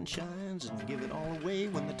the sun shines and give it all away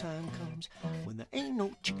when the time comes. When there ain't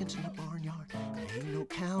no chickens in the barnyard, there ain't no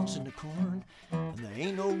cows in the corn, and there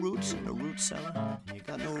ain't no roots in the root cellar, and you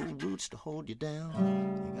got no roots to hold you down.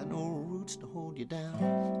 You got no roots to hold you down.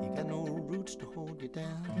 You got no roots to hold you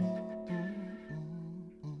down.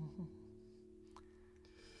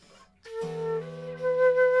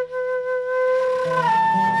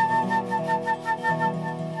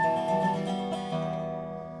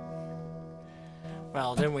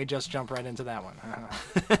 Well, didn't we just jump right into that one?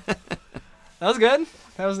 That was good.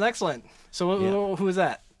 That was excellent. So who was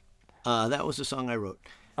that? That was the song I wrote.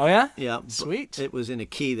 Oh, yeah? Yeah. Sweet. It was in a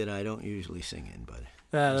key that I don't usually sing in, but...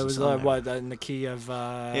 Yeah, it was what, in the key of...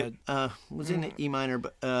 It was in E minor,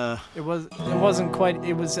 but... It wasn't quite...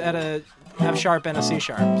 It was at a F sharp and a C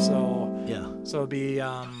sharp, so... Yeah. So it'd be...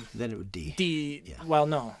 then it would D. D... Yeah. Well,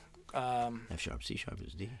 no. F sharp, C sharp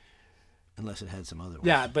is D. Unless it had some other one.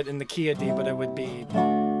 Yeah, but in the key of D, but it would be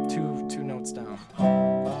two notes down.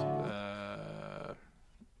 Wow,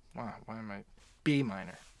 why am I... B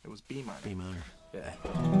minor. It was B minor. B minor. Yeah.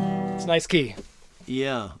 It's a nice key.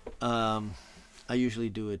 Yeah. I usually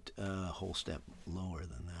do it a whole step lower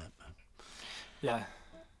than that. Yeah.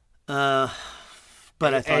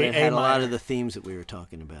 But I thought it had a lot minor. of the themes that we were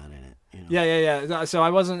talking about in it. You know? Yeah. So I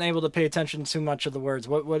wasn't able to pay attention too much of the words.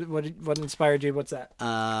 What inspired you? What's that?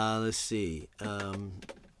 Let's see.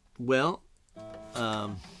 Well,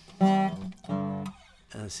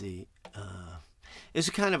 let's see. It's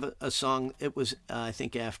kind of a song. It was, I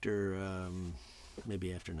think, after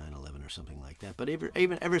maybe after 9/11 or something like that. But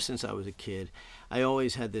ever since I was a kid, I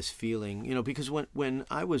always had this feeling, because when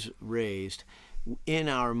I was raised, in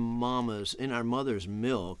our mother's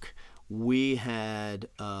milk, we had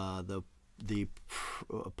the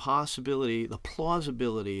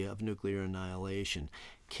plausibility of nuclear annihilation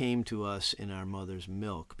came to us in our mother's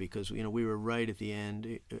milk, because we were right at the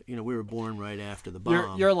end. We were born right after the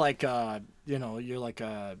bomb. You're like you're like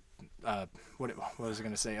what was I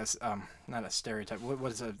gonna say? Not a stereotype.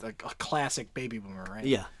 What is it? Like a classic baby boomer, right?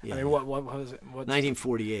 Yeah. I mean, what was it?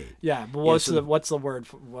 1948. Yeah, but what's the word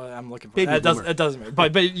for what I'm looking for? Baby boomer. It doesn't matter.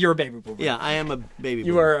 But you're a baby boomer. Yeah, I am a baby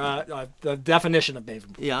you boomer. are the definition of baby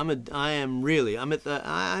boomer. Yeah, I'm at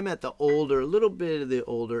the older, a little bit of the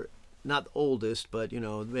older. Not the oldest, but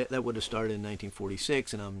that would have started in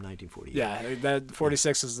 1946, and I'm 1948. Yeah, that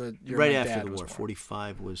 46 is the year right my after dad the war. was born.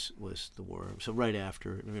 45 was the war, so right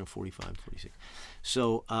after 45, 46.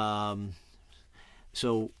 So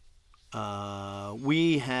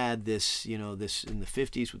we had this this in the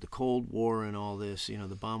 50s with the Cold War and all this.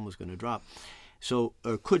 The bomb was going to drop. So,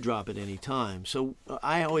 or could drop at any time. So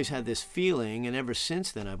I always had this feeling, and ever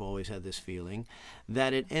since then I've always had this feeling,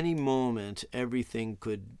 that at any moment everything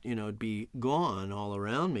could, be gone all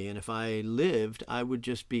around me. And if I lived, I would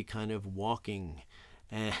just be kind of walking,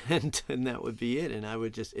 and that would be it. And I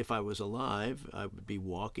would just, if I was alive, I would be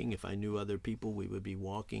walking. If I knew other people, we would be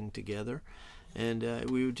walking together, and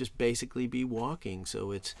we would just basically be walking.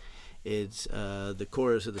 So it's the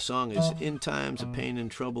chorus of the song is, in times of pain and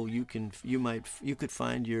trouble you could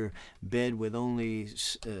find your bed with only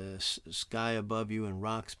sky above you and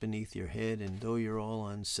rocks beneath your head, and though you're all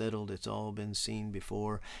unsettled, it's all been seen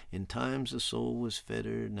before. In times the soul was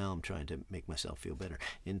fettered. Now I'm trying to make myself feel better.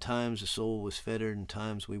 In times the soul was fettered, in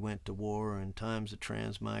times we went to war, in times of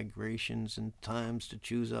transmigrations, in times to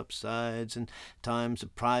choose up sides, in times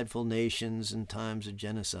of prideful nations, in times of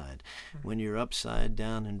genocide. When you're upside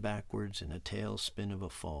down and backwards in a tailspin of a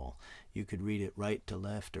fall, you could read it right to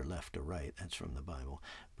left or left to right. That's from the Bible,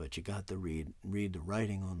 but you got to read the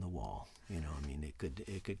writing on the wall.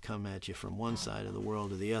 It could come at you from one side of the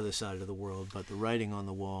world to the other side of the world, but the writing on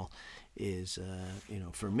the wall is,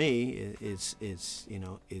 for me, is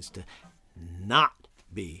to not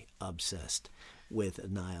be obsessed with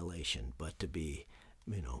annihilation, but to be,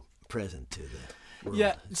 present to the world.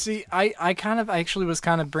 Yeah. See, I actually was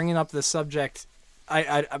kind of bringing up the subject.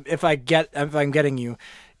 If I'm getting you,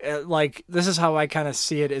 like, this is how I kind of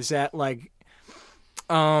see it, is that, like,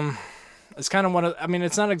 it's kind of one of, I mean,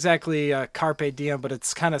 it's not exactly carpe diem, but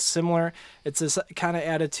it's kind of similar. It's this kind of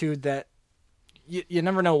attitude that you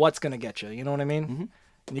never know what's going to get you. You know what I mean? Mm-hmm.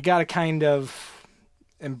 And you got to kind of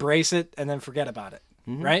embrace it and then forget about it.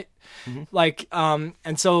 Mm-hmm. Right? Mm-hmm. Like,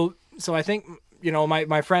 and so I think,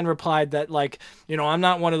 my friend replied that, like, I'm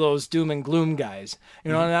not one of those doom and gloom guys,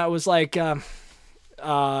 and that was like,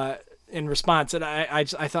 in response, and I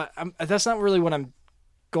thought, that's not really what I'm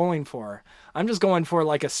going for. I'm just going for,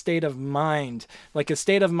 like, a state of mind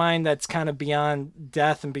that's kind of beyond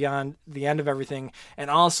death and beyond the end of everything, and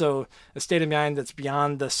also a state of mind that's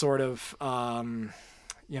beyond the sort of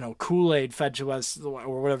Kool-Aid fed to us,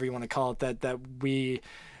 or whatever you want to call it, that we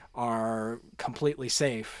are completely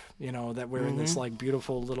safe, that we're in this, like,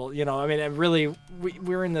 beautiful little, and really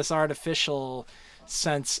we're in this artificial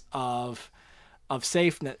sense of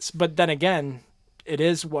safeness. But then again, it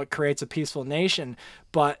is what creates a peaceful nation.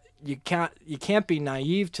 But you can't be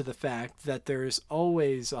naive to the fact that there's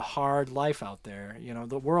always a hard life out there.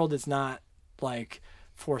 The world is not, like,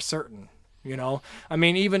 for certain. I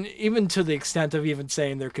mean, even to the extent of even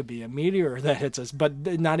saying there could be a meteor that hits us,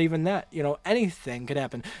 but not even that. Anything could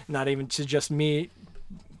happen. Not even to just me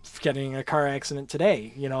getting in a car accident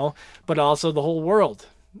today. But also the whole world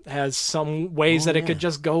has some ways that it could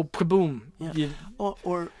just go kaboom. Yeah.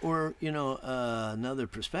 Or another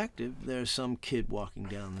perspective. There's some kid walking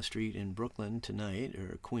down the street in Brooklyn tonight,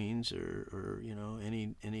 or Queens, or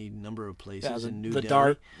any number of places in New Delhi. The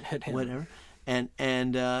dart hit him. Whatever. And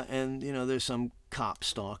there's some cop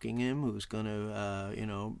stalking him who's going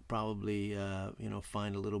to probably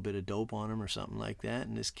find a little bit of dope on him or something like that,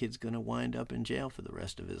 and this kid's going to wind up in jail for the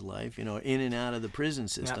rest of his life, in and out of the prison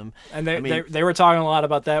system. Yeah. And they were talking a lot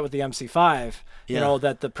about that with the MC5.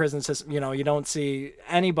 That the prison system, you don't see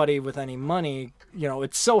anybody with any money.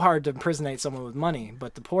 It's so hard to imprisonate someone with money,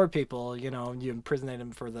 but the poor people, you imprisonate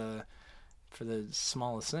them for the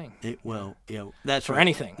smallest thing. That's for right.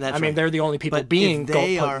 anything. That's I mean, right. they're the only people but being. If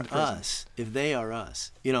they put are in prison. us,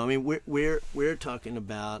 we're talking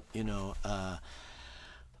about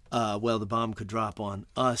well, the bomb could drop on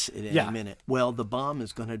us at any minute. Well, the bomb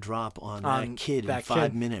is going to drop on that kid in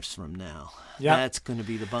 5 minutes from now. Yep. That's going to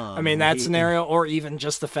be the bomb. I mean, that scenario, or even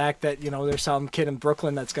just the fact that, there's some kid in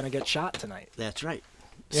Brooklyn that's going to get shot tonight. That's right.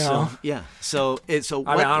 You know? Yeah. So I mean,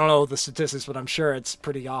 I don't know the statistics, but I'm sure it's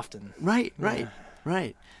pretty often. Right. Yeah.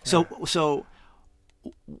 So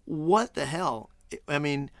what the hell? I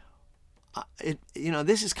mean,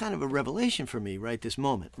 this is kind of a revelation for me right this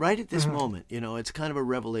moment. Right at this moment, it's kind of a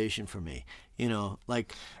revelation for me.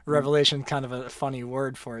 Like revelation, kind of a funny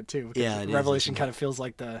word for it too. Yeah, revelation kind of feels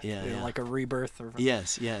like like a rebirth. Or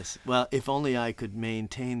yes. Well, if only I could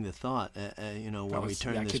maintain the thought. When we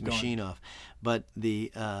turn this machine off. But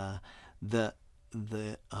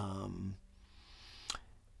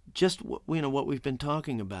just what we've been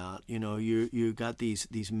talking about, you got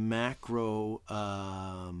these macro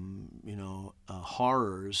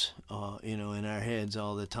horrors in our heads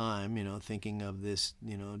all the time, thinking of this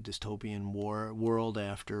dystopian world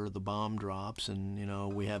after the bomb drops,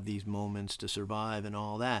 and we have these moments to survive and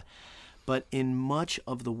all that. But in much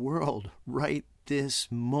of the world right this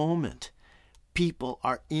moment, people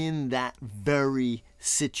are in that very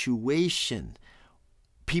situation.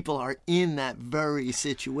 People are in that very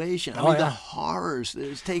situation. I mean, the horrors that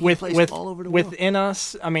is taking place all over the world. Within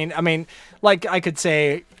us, I mean, like I could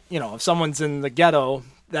say, if someone's in the ghetto,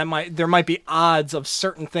 there might be odds of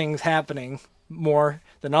certain things happening more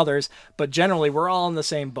than others, but generally we're all in the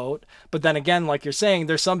same boat. But then again, like you're saying,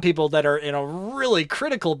 there's some people that are in a really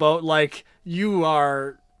critical boat, like you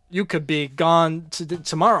could be gone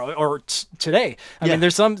tomorrow or today. I mean,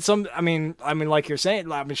 there's some. I mean, like you're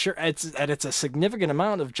saying. I mean, sure, it's a significant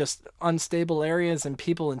amount of just unstable areas and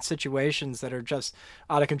people and situations that are just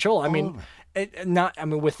out of control. I mean,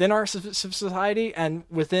 within our society and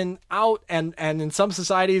within out and in some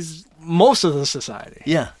societies, most of the society.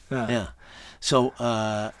 Yeah. So,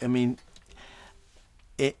 I mean,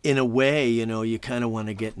 in a way, you kind of want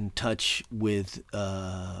to get in touch with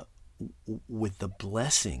the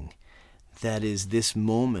blessing that is this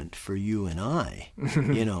moment for you and I.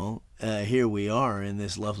 Here we are in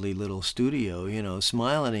this lovely little studio,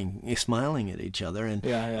 smiling at each other and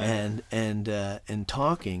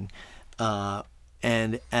talking,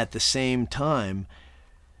 and at the same time,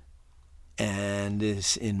 and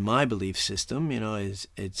is in my belief system,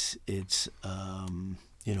 it's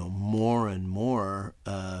more and more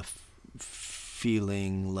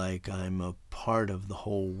feeling like I'm a part of the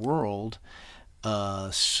whole world,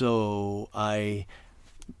 so I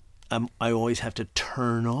always have to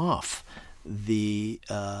turn off the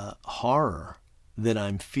horror that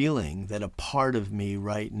I'm feeling, that a part of me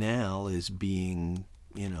right now is being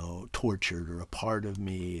tortured, or a part of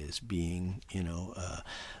me is being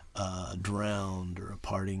drowned, or a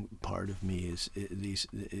part of me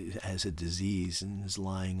has a disease and is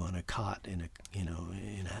lying on a cot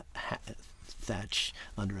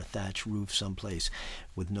under a thatch roof someplace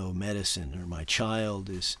with no medicine, or my child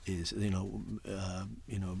is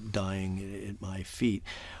dying at my feet,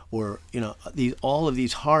 or all of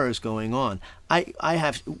these horrors going on.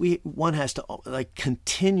 One has to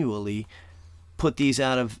continually put these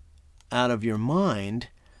out of your mind,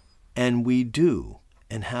 and we do.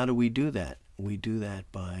 And how do we do that? We do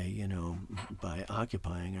that by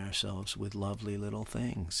occupying ourselves with lovely little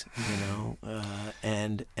things,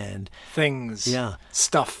 and things,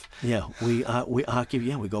 stuff. Yeah, we occupy.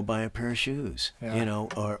 Yeah, we go buy a pair of shoes,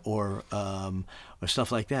 or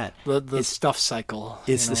stuff like that. The stuff cycle.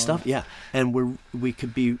 It's the stuff, and we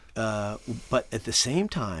could be, but at the same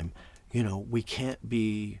time, we can't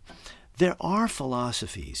be. There are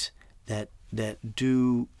philosophies that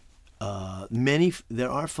do. There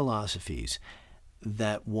are philosophies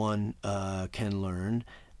that one can learn,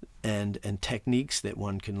 and techniques that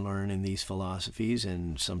one can learn in these philosophies,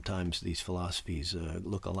 and sometimes these philosophies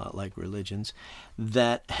look a lot like religions,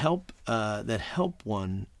 that help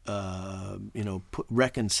one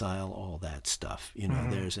reconcile all that stuff.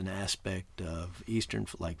 There's an aspect of Eastern,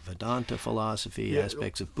 like Vedanta philosophy,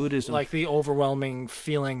 aspects of Buddhism, like the overwhelming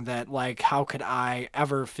feeling that, like, how could I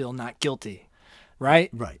ever feel not guilty,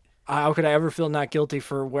 right? How could I ever feel not guilty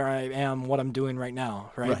for where I am, what I'm doing right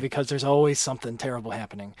now, right? Because there's always something terrible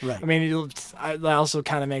happening. Right. I mean, that also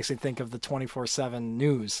kind of makes me think of the 24/7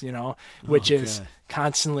 news, which is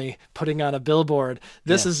constantly putting on a billboard.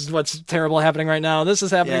 This is what's terrible happening right now. This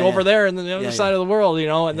is happening over there in the other side of the world,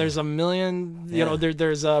 and there's a million,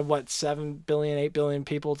 there's 7 billion, 8 billion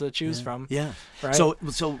people to choose from. Yeah. Right. So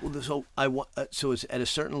it's at a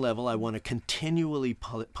certain level, I want to continually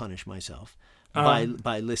punish myself.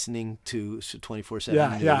 by listening to 24/7 Yeah,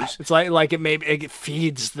 news. yeah. It's like it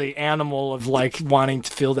feeds the animal of like wanting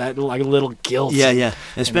to feel that like little guilt. Yeah, yeah.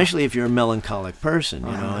 Especially if you're a melancholic person,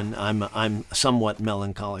 and I'm a somewhat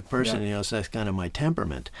melancholic person, Yeah. so that's kind of my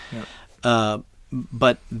temperament. Yeah.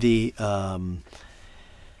 But the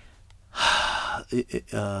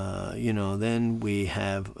then we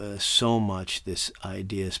have so much this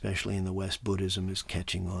idea, especially in the West, Buddhism is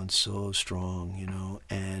catching on so strong,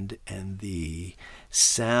 and the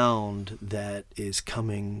sound that is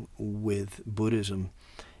coming with Buddhism,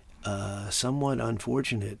 somewhat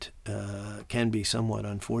unfortunate, can be somewhat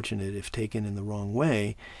unfortunate if taken in the wrong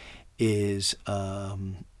way, is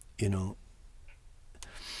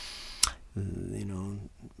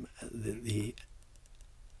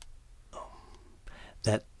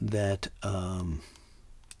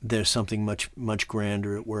there's something much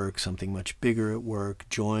grander at work, something much bigger at work.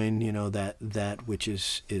 Join, that which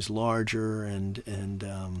is larger, and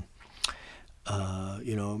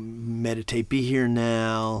meditate. Be here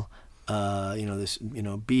now.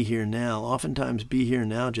 Be here now. Oftentimes, be here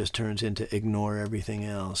now just turns into ignore everything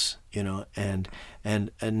else. And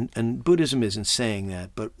Buddhism isn't saying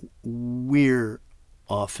that, but we're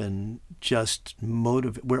often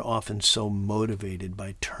we're often so motivated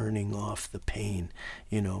by turning off the pain,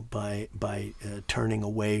 by turning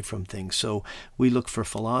away from things. So we look for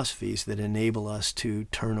philosophies that enable us to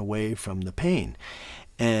turn away from the pain,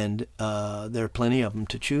 and there are plenty of them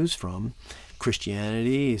to choose from.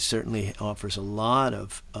 Christianity certainly offers a lot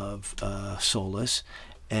of solace,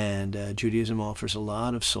 and Judaism offers a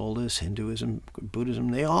lot of solace. Hinduism,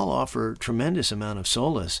 Buddhism, they all offer tremendous amount of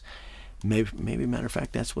solace. Maybe matter of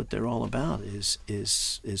fact, that's what they're all about, is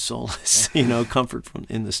solace, comfort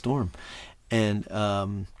in the storm. And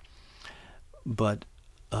well,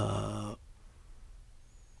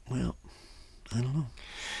 I don't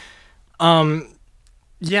know.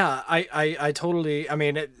 Yeah, I totally. I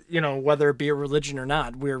mean, whether it be a religion or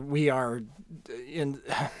not, we are in.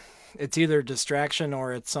 It's either distraction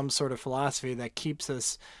or it's some sort of philosophy that keeps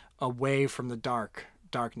us away from the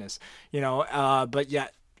darkness. But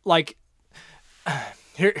yet, like,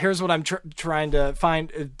 here's what I'm trying to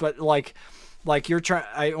find. But like you're trying.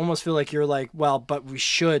 I almost feel like you're like, well, but we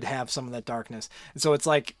should have some of that darkness. And so it's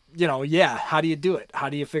like, how do you do it? How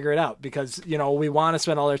do you figure it out? Because, we want to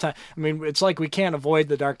spend all our time. I mean, it's like we can't avoid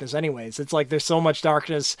the darkness anyways. It's like there's so much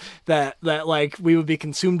darkness that like we would be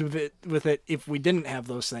consumed with it if we didn't have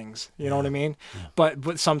those things. You know what I mean? Yeah.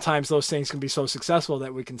 But sometimes those things can be so successful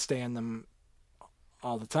that we can stay in them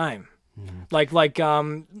all the time. Mm-hmm. Like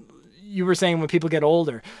you were saying, when people get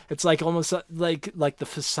older, it's like almost like the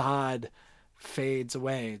facade fades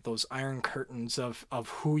away. Those iron curtains of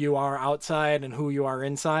who you are outside and who you are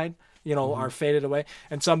inside, are faded away.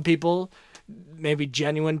 And some people, maybe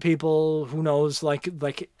genuine people, who knows, like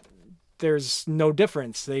there's no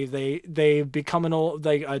difference. They become an old,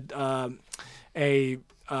 like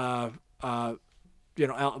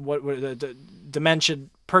dementia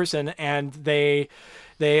person, and they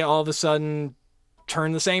all of a sudden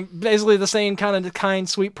turn basically the same kind,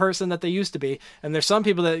 sweet person that they used to be. And there's some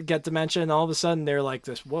people that get dementia, and all of a sudden they're like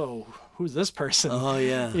this, whoa, who's this person? Oh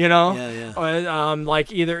yeah. Yeah. Or,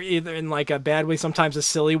 like either in like a bad way, sometimes a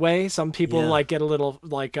silly way. Some people like get a little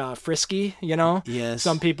like frisky, Yes.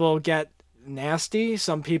 Some people get nasty.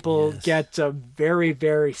 Some people get very,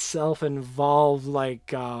 very self-involved,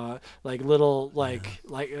 like little, like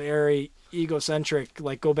very egocentric,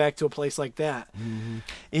 like go back to a place like that. Mm-hmm.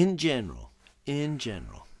 In general,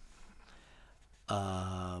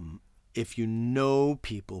 if you know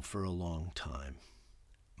people for a long time,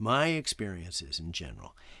 my experience is, in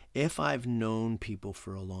general, if I've known people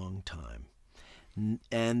for a long time,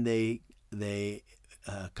 and they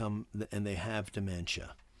come and they have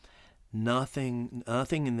dementia, nothing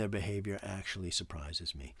in their behavior actually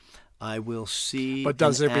surprises me. I will see. But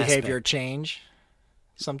does their behavior change?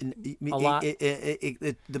 A lot.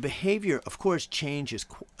 The behavior, of course, changes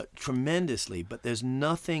tremendously, but there's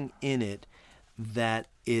nothing in it that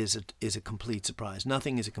is a complete surprise.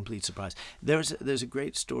 Nothing is a complete surprise. There's a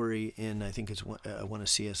great story in, I think it's one of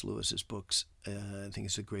C.S. Lewis's books. I think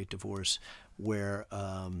it's A Great Divorce, where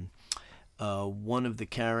one of the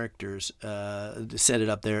characters set it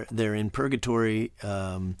up. They're in purgatory.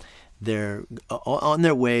 They're on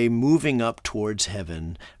their way, moving up towards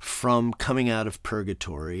heaven from coming out of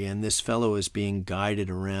purgatory, and this fellow is being guided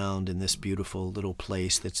around in this beautiful little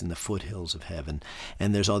place that's in the foothills of heaven.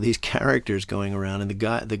 And there's all these characters going around, and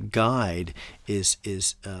the guide is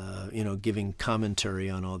giving commentary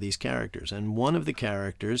on all these characters. And one of the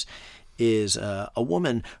characters is a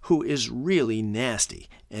woman who is really nasty,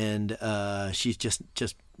 and she's just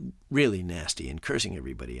really nasty and cursing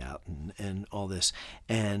everybody out and all this.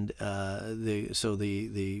 And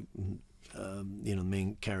the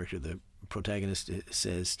main character, the protagonist,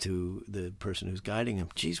 says to the person who's guiding him,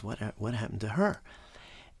 "Geez, what happened to her?"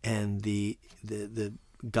 And the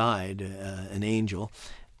guide, an angel,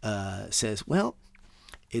 says, "Well,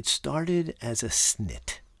 it started as a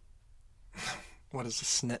snit." What does a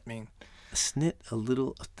snit mean? A snit,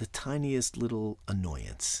 the tiniest little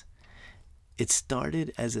annoyance. It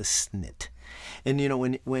started as a snit. And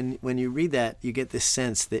when you read that, you get this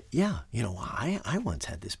sense that I once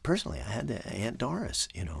had this personally. I had Aunt Doris.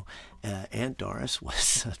 Aunt Doris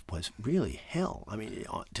was really hell. I mean,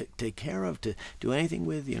 to take care of, to do anything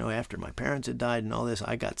with. After my parents had died and all this,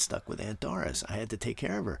 I got stuck with Aunt Doris. I had to take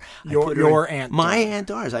care of her. My Aunt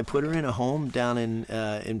Doris. I put her in a home down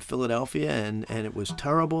in Philadelphia, and it was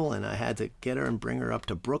terrible. And I had to get her and bring her up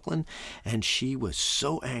to Brooklyn, and she was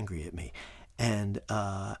so angry at me. And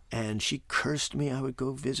she cursed me. I would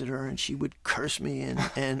go visit her, and she would curse me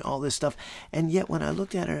and all this stuff. And yet, when I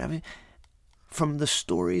looked at her, I mean, from the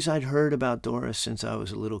stories I'd heard about Doris since I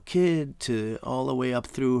was a little kid to all the way up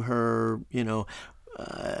through her,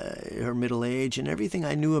 her middle age and everything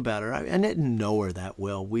I knew about her. I didn't know her that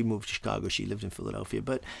well. We moved to Chicago. She lived in Philadelphia.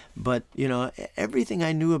 But everything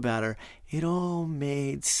I knew about her, it all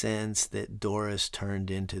made sense that Doris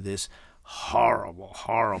turned into this horrible,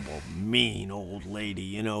 mean old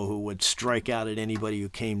lady, who would strike out at anybody who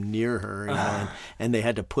came near her, and they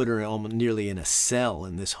had to put her almost nearly in a cell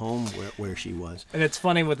in this home where she was. And it's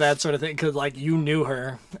funny with that sort of thing, because you knew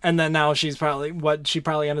her, and then now she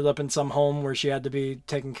probably ended up in some home where she had to be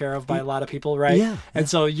taken care of by a lot of people, right? Yeah. And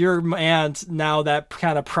so your aunt, now that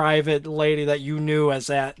kind of private lady that you knew as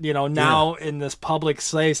that, now in this public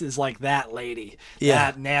space is like that lady,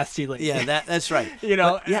 that nasty lady. Yeah, that's right.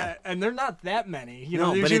 And they're not that many.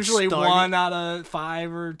 No, there's but usually started... 1 out of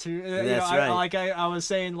 5 or 2. That's right. I was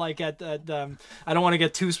saying, I don't want to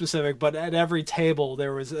get too specific, but at every table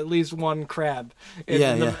there was at least one crab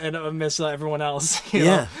amidst everyone else. That's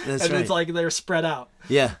and right. It's like they're spread out.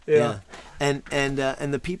 Yeah. And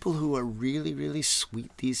the people who are really, really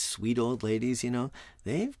sweet, these sweet old ladies,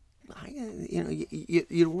 they've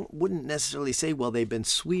you wouldn't necessarily say, well, they've been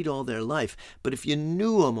sweet all their life, but if you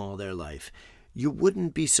knew them all their life, you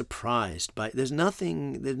wouldn't be surprised by. There's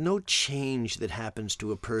no change that happens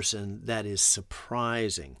to a person that is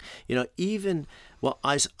surprising.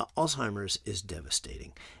 Alzheimer's is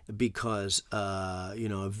devastating because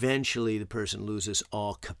eventually the person loses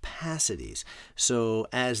all capacities. So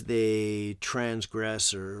as they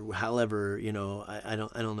transgress, or however, I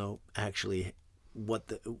don't know actually what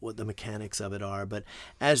the mechanics of it are, but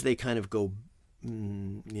as they kind of go,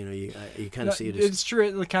 you kind of see it as... It's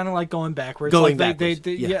true, kind of like going backwards. Backwards.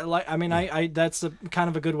 That's kind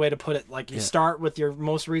of a good way to put it. Like, you start with your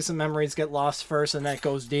most recent memories, get lost first, and that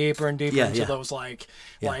goes deeper and deeper into those like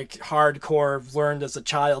hardcore learned as a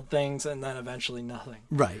child things, and then eventually nothing.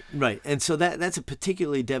 Right. And so that's a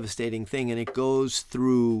particularly devastating thing, and it goes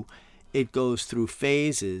through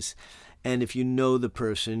phases. And if you know the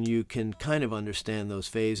person, you can kind of understand those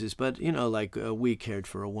phases. But, we cared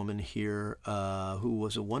for a woman here who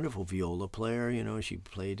was a wonderful viola player. She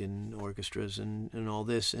played in orchestras and all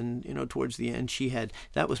this. And, towards the end,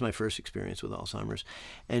 that was my first experience with Alzheimer's.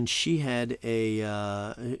 And she had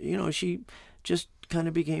she just kind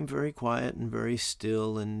of became very quiet and very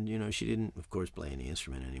still. And, she didn't, of course, play any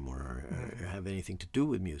instrument anymore or have anything to do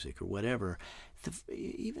with music or whatever.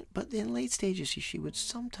 But in late stages, she would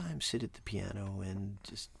sometimes sit at the piano and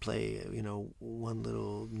just play, one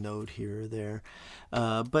little note here or there.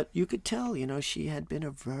 But you could tell, she had been a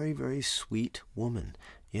very, very sweet woman,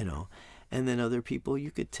 And then other people, you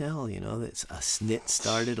could tell, that a snit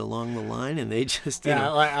started along the line, and they just,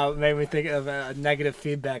 made me think of a negative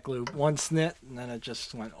feedback loop. One snit, and then it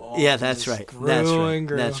just went. Yeah, that's right.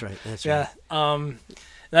 That's right. Yeah.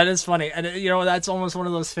 That is funny. And, that's almost one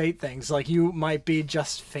of those fate things. Like, you might be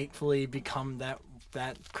just fatefully become that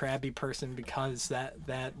crabby person because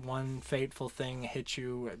that one fateful thing hit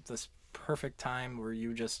you at this perfect time where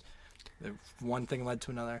you just, one thing led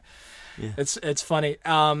to another. Yeah. It's funny.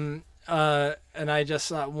 And I just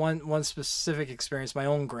one specific experience, my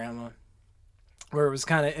own grandma, where it was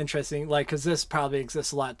kind of interesting, because this probably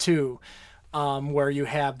exists a lot too. Where you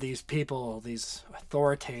have these people, these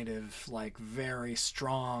authoritative, very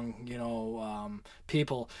strong,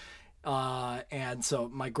 people. And so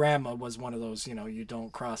my grandma was one of those, you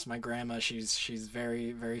don't cross my grandma. She's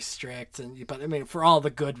very, very strict. But for all the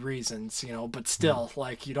good reasons, but still,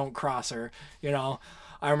 you don't cross her,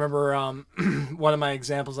 I remember one of my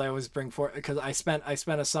examples I always bring forth, because I spent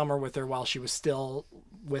a summer with her while she was still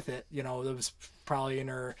with it. You know, it was probably in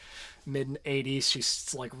her mid 80s.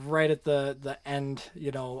 She's like right at the end,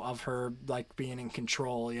 you know, of her like being in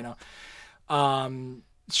control. You know, I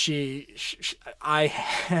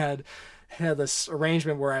had this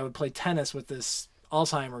arrangement where I would play tennis with this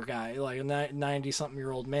Alzheimer guy, like a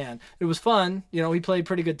 90-something-year-old man. It was fun. You know, he played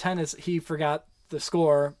pretty good tennis. He forgot the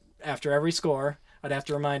score after every score. I'd have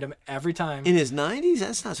to remind him every time. In his 90s?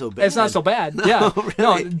 That's not so bad. It's not so bad. No, yeah.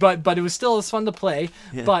 really. No, but it was still fun to play.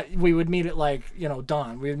 Yeah. But we would meet at like, you know,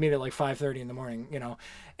 dawn. We would meet at like 5:30 in the morning, you know.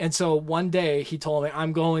 And so one day he told me,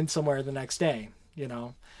 I'm going somewhere the next day, you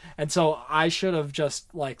know. And so I should have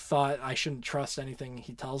just like thought I shouldn't trust anything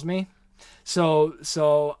he tells me. So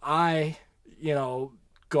I, you know,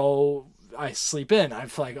 I sleep in.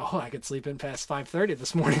 I'm like, oh, I could sleep in past 5:30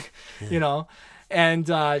 this morning, you know. And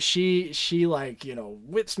she like, you know,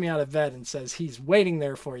 whips me out of bed and says, he's waiting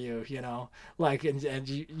there for you, you know, like, and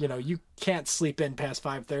you know, you can't sleep in past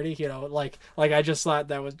 5:30, you know, like I just thought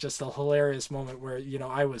that was just a hilarious moment where, you know,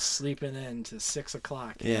 I was sleeping in to 6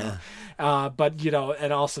 o'clock. Yeah. But, you know,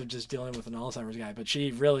 and also just dealing with an Alzheimer's guy, but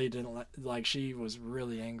she really didn't like, she was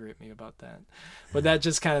really angry at me about that. But that's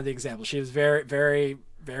just kind of the example. She was very, very,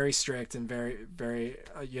 very strict and very, very,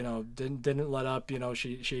 you know, didn't let up. You know,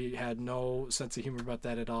 she had no sense of humor about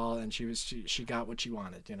that at all, and she got what she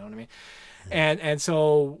wanted. You know what I mean? And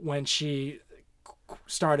so when she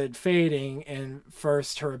started fading, and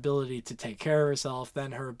first her ability to take care of herself,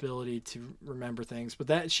 then her ability to remember things, but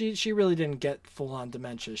that she really didn't get full on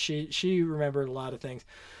dementia. She remembered a lot of things,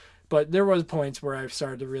 but there was points where I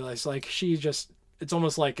started to realize like it's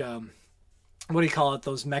almost like what do you call it?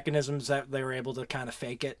 Those mechanisms that they were able to kind of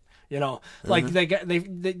fake it, you know, like they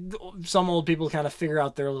some old people kind of figure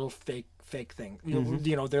out their little fake thing.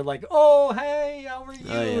 You know, they're like, oh, hey, how are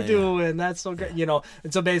you doing? Yeah. That's so great, you know.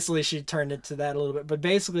 And so basically she turned into that a little bit, but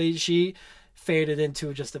basically she faded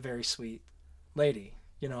into just a very sweet lady.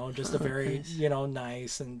 You know, just a very, nice. You know,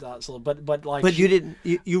 nice and so, but like. But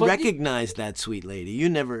you recognized that sweet lady. You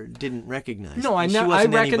never didn't recognize. No, I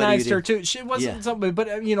recognized her too. She wasn't somebody,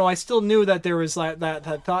 but you know, I still knew that there was like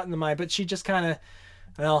that thought in the mind. But she just kind of,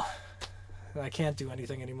 well, I can't do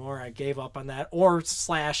anything anymore. I gave up on that. You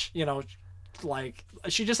know, like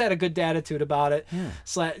she just had a good attitude about it. Yeah.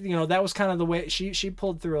 You know, that was kind of the way she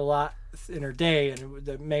pulled through a lot in her day, and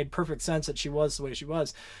it made perfect sense that she was the way she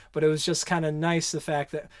was. But it was just kind of nice the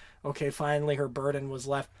fact that okay, finally her burden was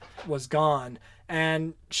gone,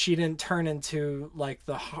 and she didn't turn into like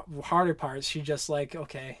the harder parts. She just like,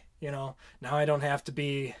 okay, you know, now I don't have to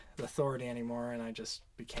be the authority anymore, and I just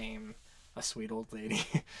became a sweet old lady.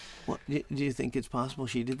 Well, do you think it's possible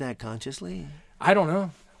she did that consciously? I don't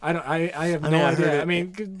know. I have no idea. I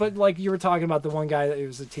mean, but like you were talking about the one guy that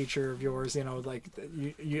was a teacher of yours, you know, like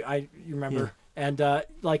you remember, and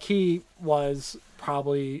like he was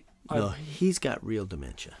probably no, he's got real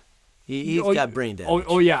dementia. He's got brain damage.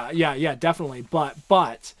 Oh yeah, definitely.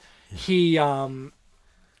 But he was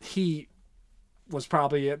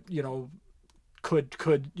probably, you know,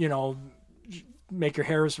 could you know, make your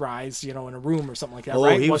hairs rise, you know, in a room or something like that,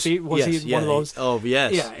 right? Was he one of those? Oh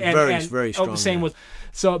yes, yeah, and very strong. Same with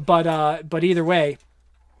but either way,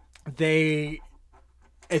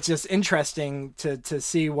 it's just interesting to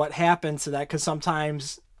see what happens to that, because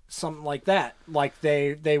sometimes something like that, like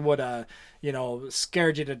they would you know,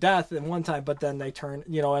 scared you to death in one time, but then they turn,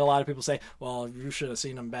 you know, and a lot of people say, well, you should have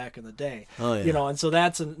seen them back in the day. Oh, yeah. You know, and so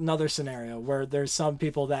that's another scenario where there's some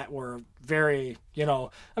people that were very, you know,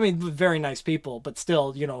 I mean, very nice people, but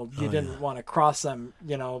still, you know, you didn't want to cross them,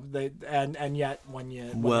 you know, and yet when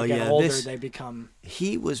they get older, they become.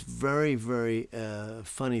 He was very, very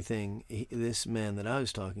funny thing. This man that I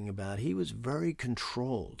was talking about, he was very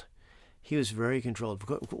controlled. He was very controlled.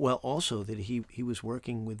 Well, also that he was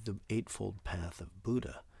working with the Eightfold Path of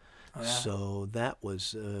Buddha, so that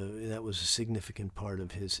was a significant part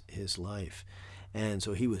of his life, and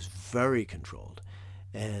so he was very controlled.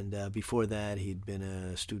 And before that, he'd been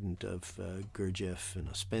a student of Gurdjieff and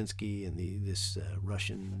Ouspensky and this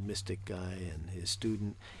Russian mystic guy and his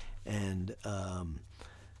student, and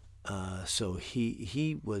so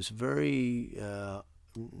he was very.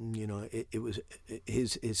 You know, it was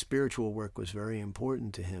his spiritual work was very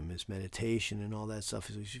important to him, his meditation and all that stuff.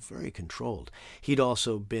 He was very controlled. He'd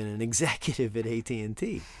also been an executive at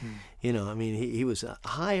AT&T. You know, I mean, he was a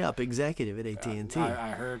high up executive at AT&T.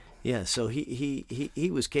 I heard. Yeah, so he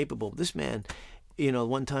was capable. This man, you know,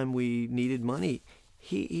 one time we needed money,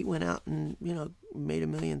 he went out and, you know, made $1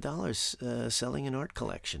 million selling an art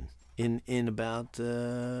collection. in about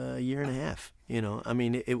a year and a half. You know, I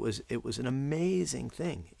mean, it was an amazing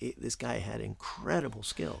thing. This guy had incredible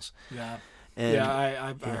skills. Yeah. And,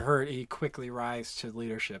 I heard he quickly rise to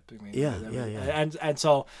leadership. I mean, yeah. And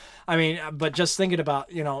so, I mean, but just thinking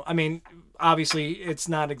about, you know, I mean, obviously it's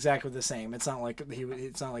not exactly the same. It's not like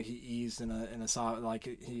he eased in a like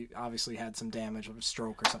he obviously had some damage with a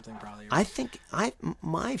stroke or something probably. I think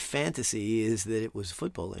my fantasy is that it was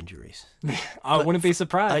football injuries. I wouldn't be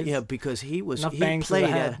surprised. Yeah, because he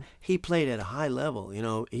played at a high level. You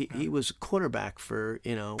know, he was quarterback for,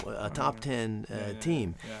 you know, a top 10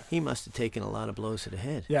 team. Yeah. He must have taken a lot of blows to the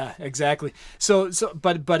head. Yeah, exactly.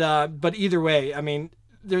 But either way, I mean,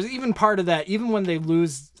 there's even part of that, even when they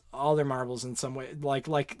lose all their marbles in some way,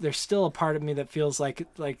 like there's still a part of me that feels like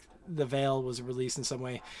the veil was released in some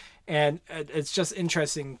way, and it's just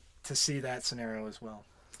interesting to see that scenario as well.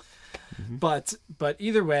 Mm-hmm. But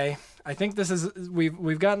either way, I think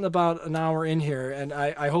we've gotten about an hour in here, and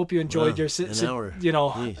I hope you enjoyed hour. You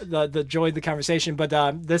know, enjoyed the conversation. But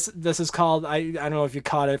this is called, I don't know if you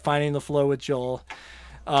caught it, Finding the Flow with Joel.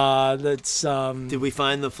 That's Did we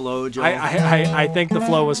find the flow, Joel? I think the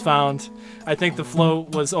flow was found. I think the flow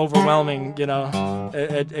was overwhelming. You know,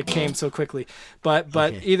 it came so quickly. But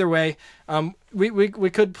Okay. Either way, we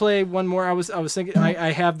could play one more. I was thinking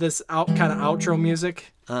I have this kind of outro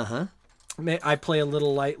music. Uh-huh. I play a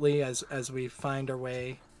little lightly as we find our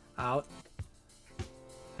way out.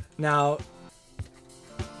 Now,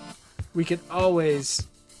 we could always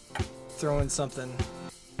throw in something,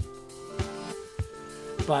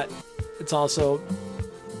 but it's also,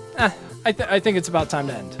 I think it's about time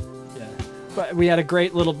to end. Yeah, but we had a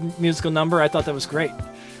great little musical number. I thought that was great,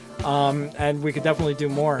 and we could definitely do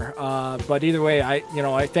more. But either way, I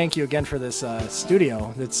thank you again for this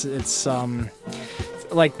studio. It's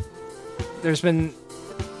like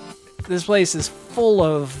this place is full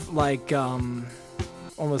of like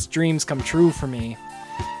almost dreams come true for me,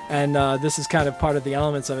 and this is kind of part of the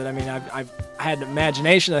elements of it. I mean, I've had an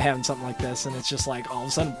imagination of having something like this, and it's just like all of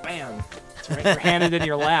a sudden, bam, it's right handed in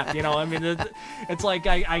your lap. You know, I mean, it's like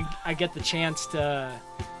I get the chance to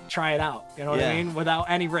try it out. You know what I mean, without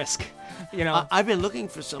any risk. You know, I've been looking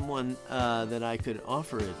for someone that I could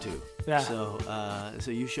offer it to. Yeah.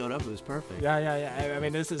 So you showed up. It was perfect. Yeah. I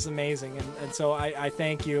mean, this is amazing, and so I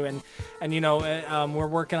thank you, and you know, we're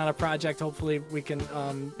working on a project. Hopefully, we can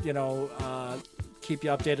keep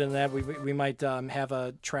you updated on that. We might have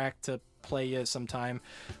a track to play you sometime.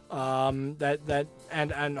 And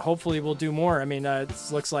hopefully we'll do more. I mean, it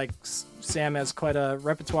looks like Sam has quite a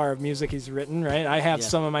repertoire of music he's written, right? I have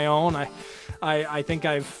some of my own. I think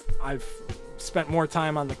I've spent more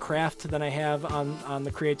time on the craft than I have on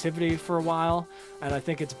the creativity for a while, and I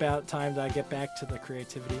think it's about time that I get back to the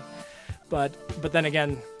creativity. But then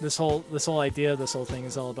again, this whole idea, this whole thing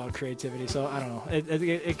is all about creativity. So I don't know,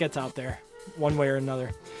 it gets out there one way or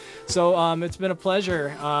another. So it's been a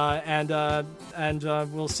pleasure, and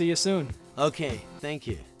we'll see you soon. Okay, thank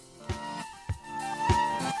you.